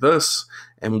podcast like this,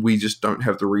 and we just don't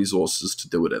have the resources to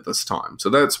do it at this time. So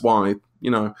that's why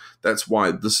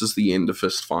this is the end of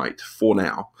Fist Fight for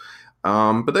now.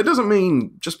 But that doesn't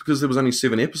mean just because there was only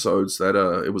 7 episodes that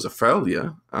it was a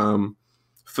failure.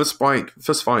 Fist Fight,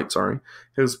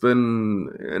 has been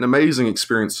an amazing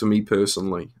experience for me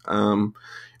personally.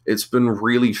 It's been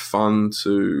really fun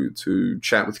to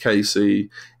chat with Casey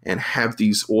and have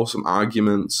these awesome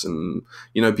arguments and,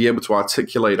 be able to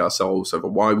articulate ourselves over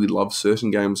why we love certain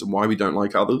games and why we don't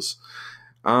like others.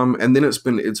 And then it's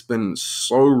been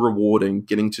so rewarding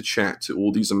getting to chat to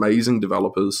all these amazing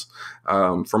developers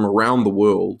from around the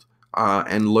world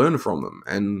and learn from them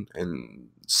and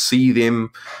see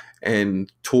them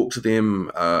and talk to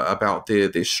them about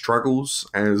their struggles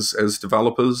as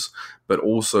developers, but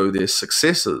also their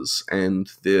successes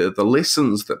and the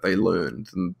lessons that they learned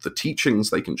and the teachings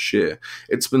they can share.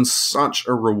 It's been such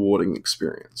a rewarding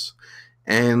experience.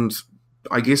 And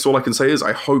I guess all I can say is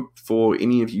I hope for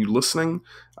any of you listening,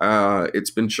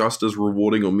 it's been just as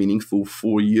rewarding or meaningful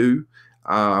for you,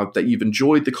 that you've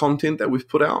enjoyed the content that we've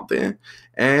put out there.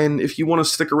 And if you want to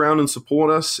stick around and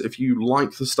support us, if you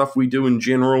like the stuff we do in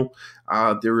general,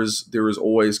 there is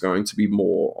always going to be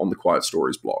more on the Quiet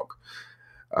Stories blog.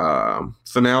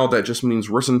 For now, that just means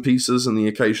written pieces and the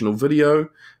occasional video,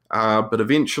 but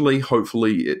eventually,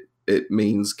 hopefully, it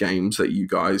means games that you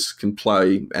guys can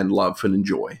play and love and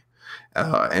enjoy.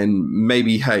 And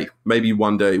maybe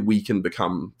one day we can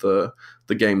become the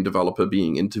game developer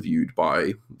being interviewed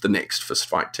by the next Fist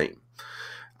Fight team.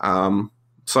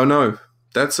 So no,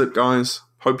 that's it, guys.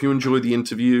 Hope you enjoyed the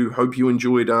interview. Hope you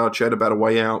enjoyed our chat about A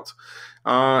Way Out.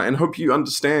 And hope you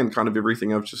understand kind of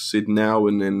everything I've just said now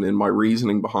and my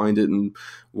reasoning behind it and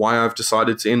why I've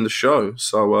decided to end the show.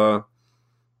 So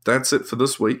that's it for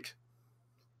this week.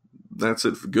 That's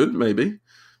it for good, maybe.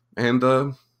 And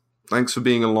thanks for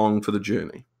being along for the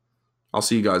journey. I'll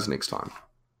see you guys next time.